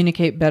able to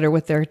communicate better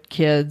with their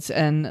kids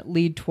and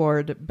lead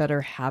toward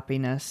better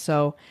happiness.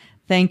 So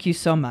thank you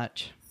so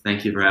much.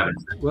 Thank you for having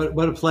me.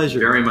 What a pleasure.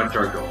 Very much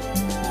our goal.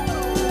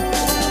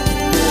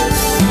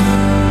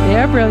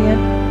 They're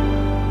brilliant.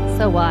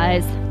 So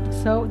wise.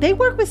 So they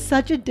work with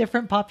such a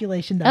different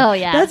population, though. Oh,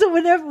 yeah. That's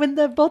when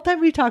the both time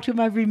we talked to them,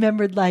 I've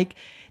remembered they're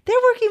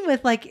working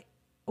with The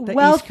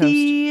wealthy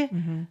East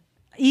Coast.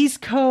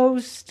 East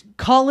Coast.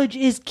 College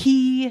is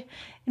key,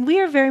 and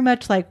we are very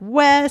much like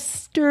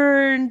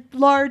Western,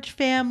 large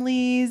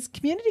families.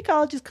 Community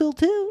college is cool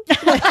too.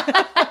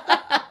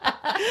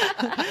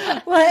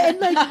 Well, and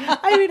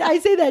I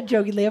say that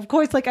jokingly. Of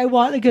course, I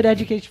want a good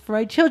education for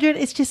my children.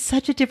 It's just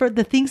such a different.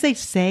 The things they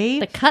say,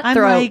 The cutthroat.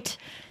 I'm like,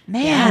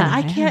 man, Yeah.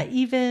 I can't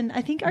even.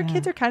 I think our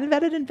kids are kind of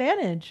at an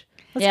advantage.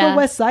 Let's Yeah. go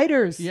West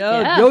Siders.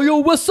 Yeah. Yo,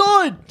 West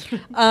Side.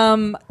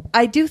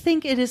 I do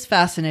think it is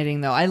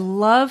fascinating, though. I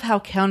love how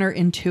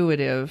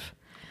counterintuitive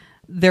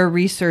their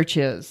research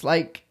is.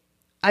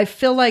 I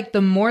feel like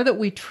the more that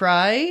we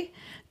try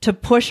to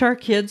push our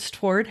kids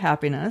toward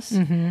happiness,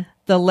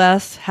 the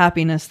less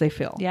happiness they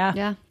feel. Yeah.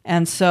 Yeah.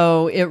 And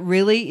so it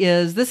really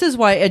is. This is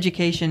why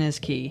education is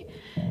key.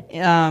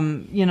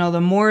 The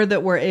more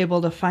that we're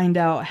able to find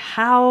out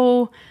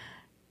how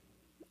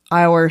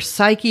our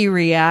psyche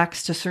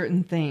reacts to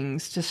certain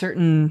things, to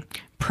certain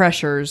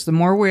pressures, the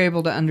more we're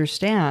able to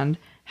understand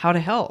how to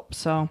help.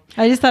 So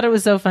I just thought it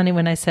was so funny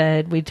when I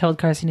said we told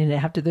Carson he didn't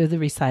have to do the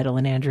recital,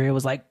 and Andrea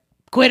was like,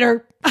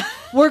 quitter,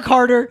 work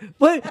harder.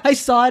 But I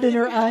saw it in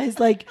her eyes,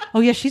 like, oh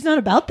yeah, she's not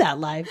about that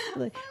life.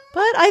 Like,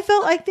 but I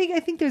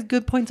think there's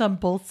good points on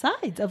both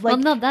sides of like.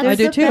 Well, no, there's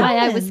that's a why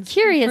I was balance,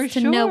 curious for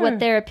to know sure. what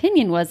their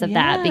opinion was of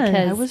that, Yeah,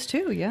 because I was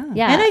too. Yeah.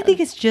 yeah, And I think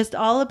it's just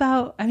all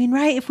about, I mean,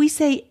 right? If we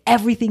say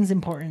everything's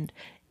important,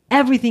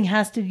 everything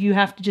you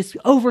have to just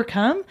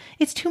overcome,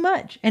 it's too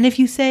much. And if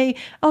you say,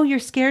 oh, you're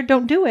scared,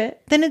 don't do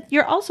it, then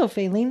you're also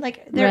failing.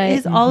 Like there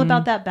is Right. all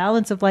about that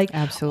balance of like,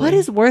 Absolutely. what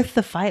is worth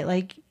the fight?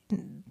 Like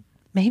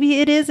maybe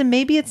it is and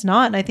maybe it's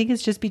not. And I think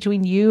it's just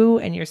between you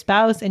and your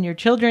spouse and your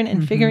children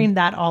and figuring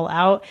that all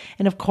out.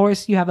 And of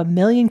course, you have a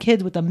million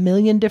kids with a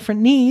million different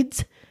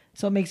needs.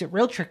 So it makes it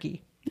real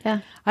tricky.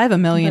 yeah. I have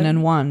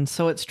 1,000,001,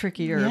 so it's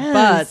trickier.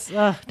 Yes.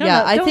 Ugh, But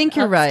I think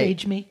you're right.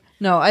 upstage me.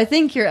 No, I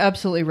think you're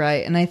absolutely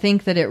right. And I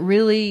think that it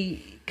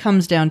really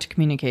comes down to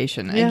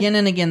communication. Yeah. Again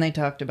and again, they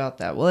talked about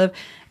that. Well,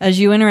 as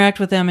you interact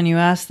with them and you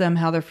ask them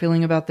how they're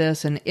feeling about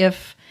this, and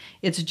if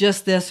it's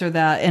just this or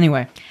that,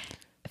 anyway,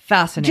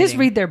 fascinating. Just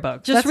read their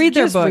books. Just read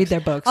their books. Read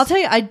their books. I'll tell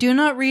you, I do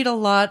not read a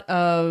lot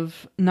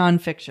of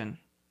nonfiction.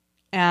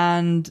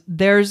 And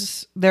their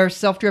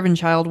Self-Driven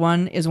Child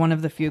one is one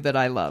of the few that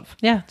I love.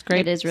 Yeah, it's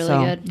great. It is really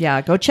So, good.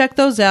 yeah, go check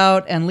those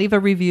out and leave a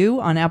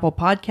review on Apple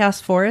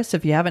Podcasts for us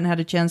if you haven't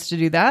had a chance to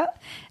do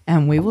that.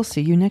 And we will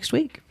see you next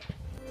week.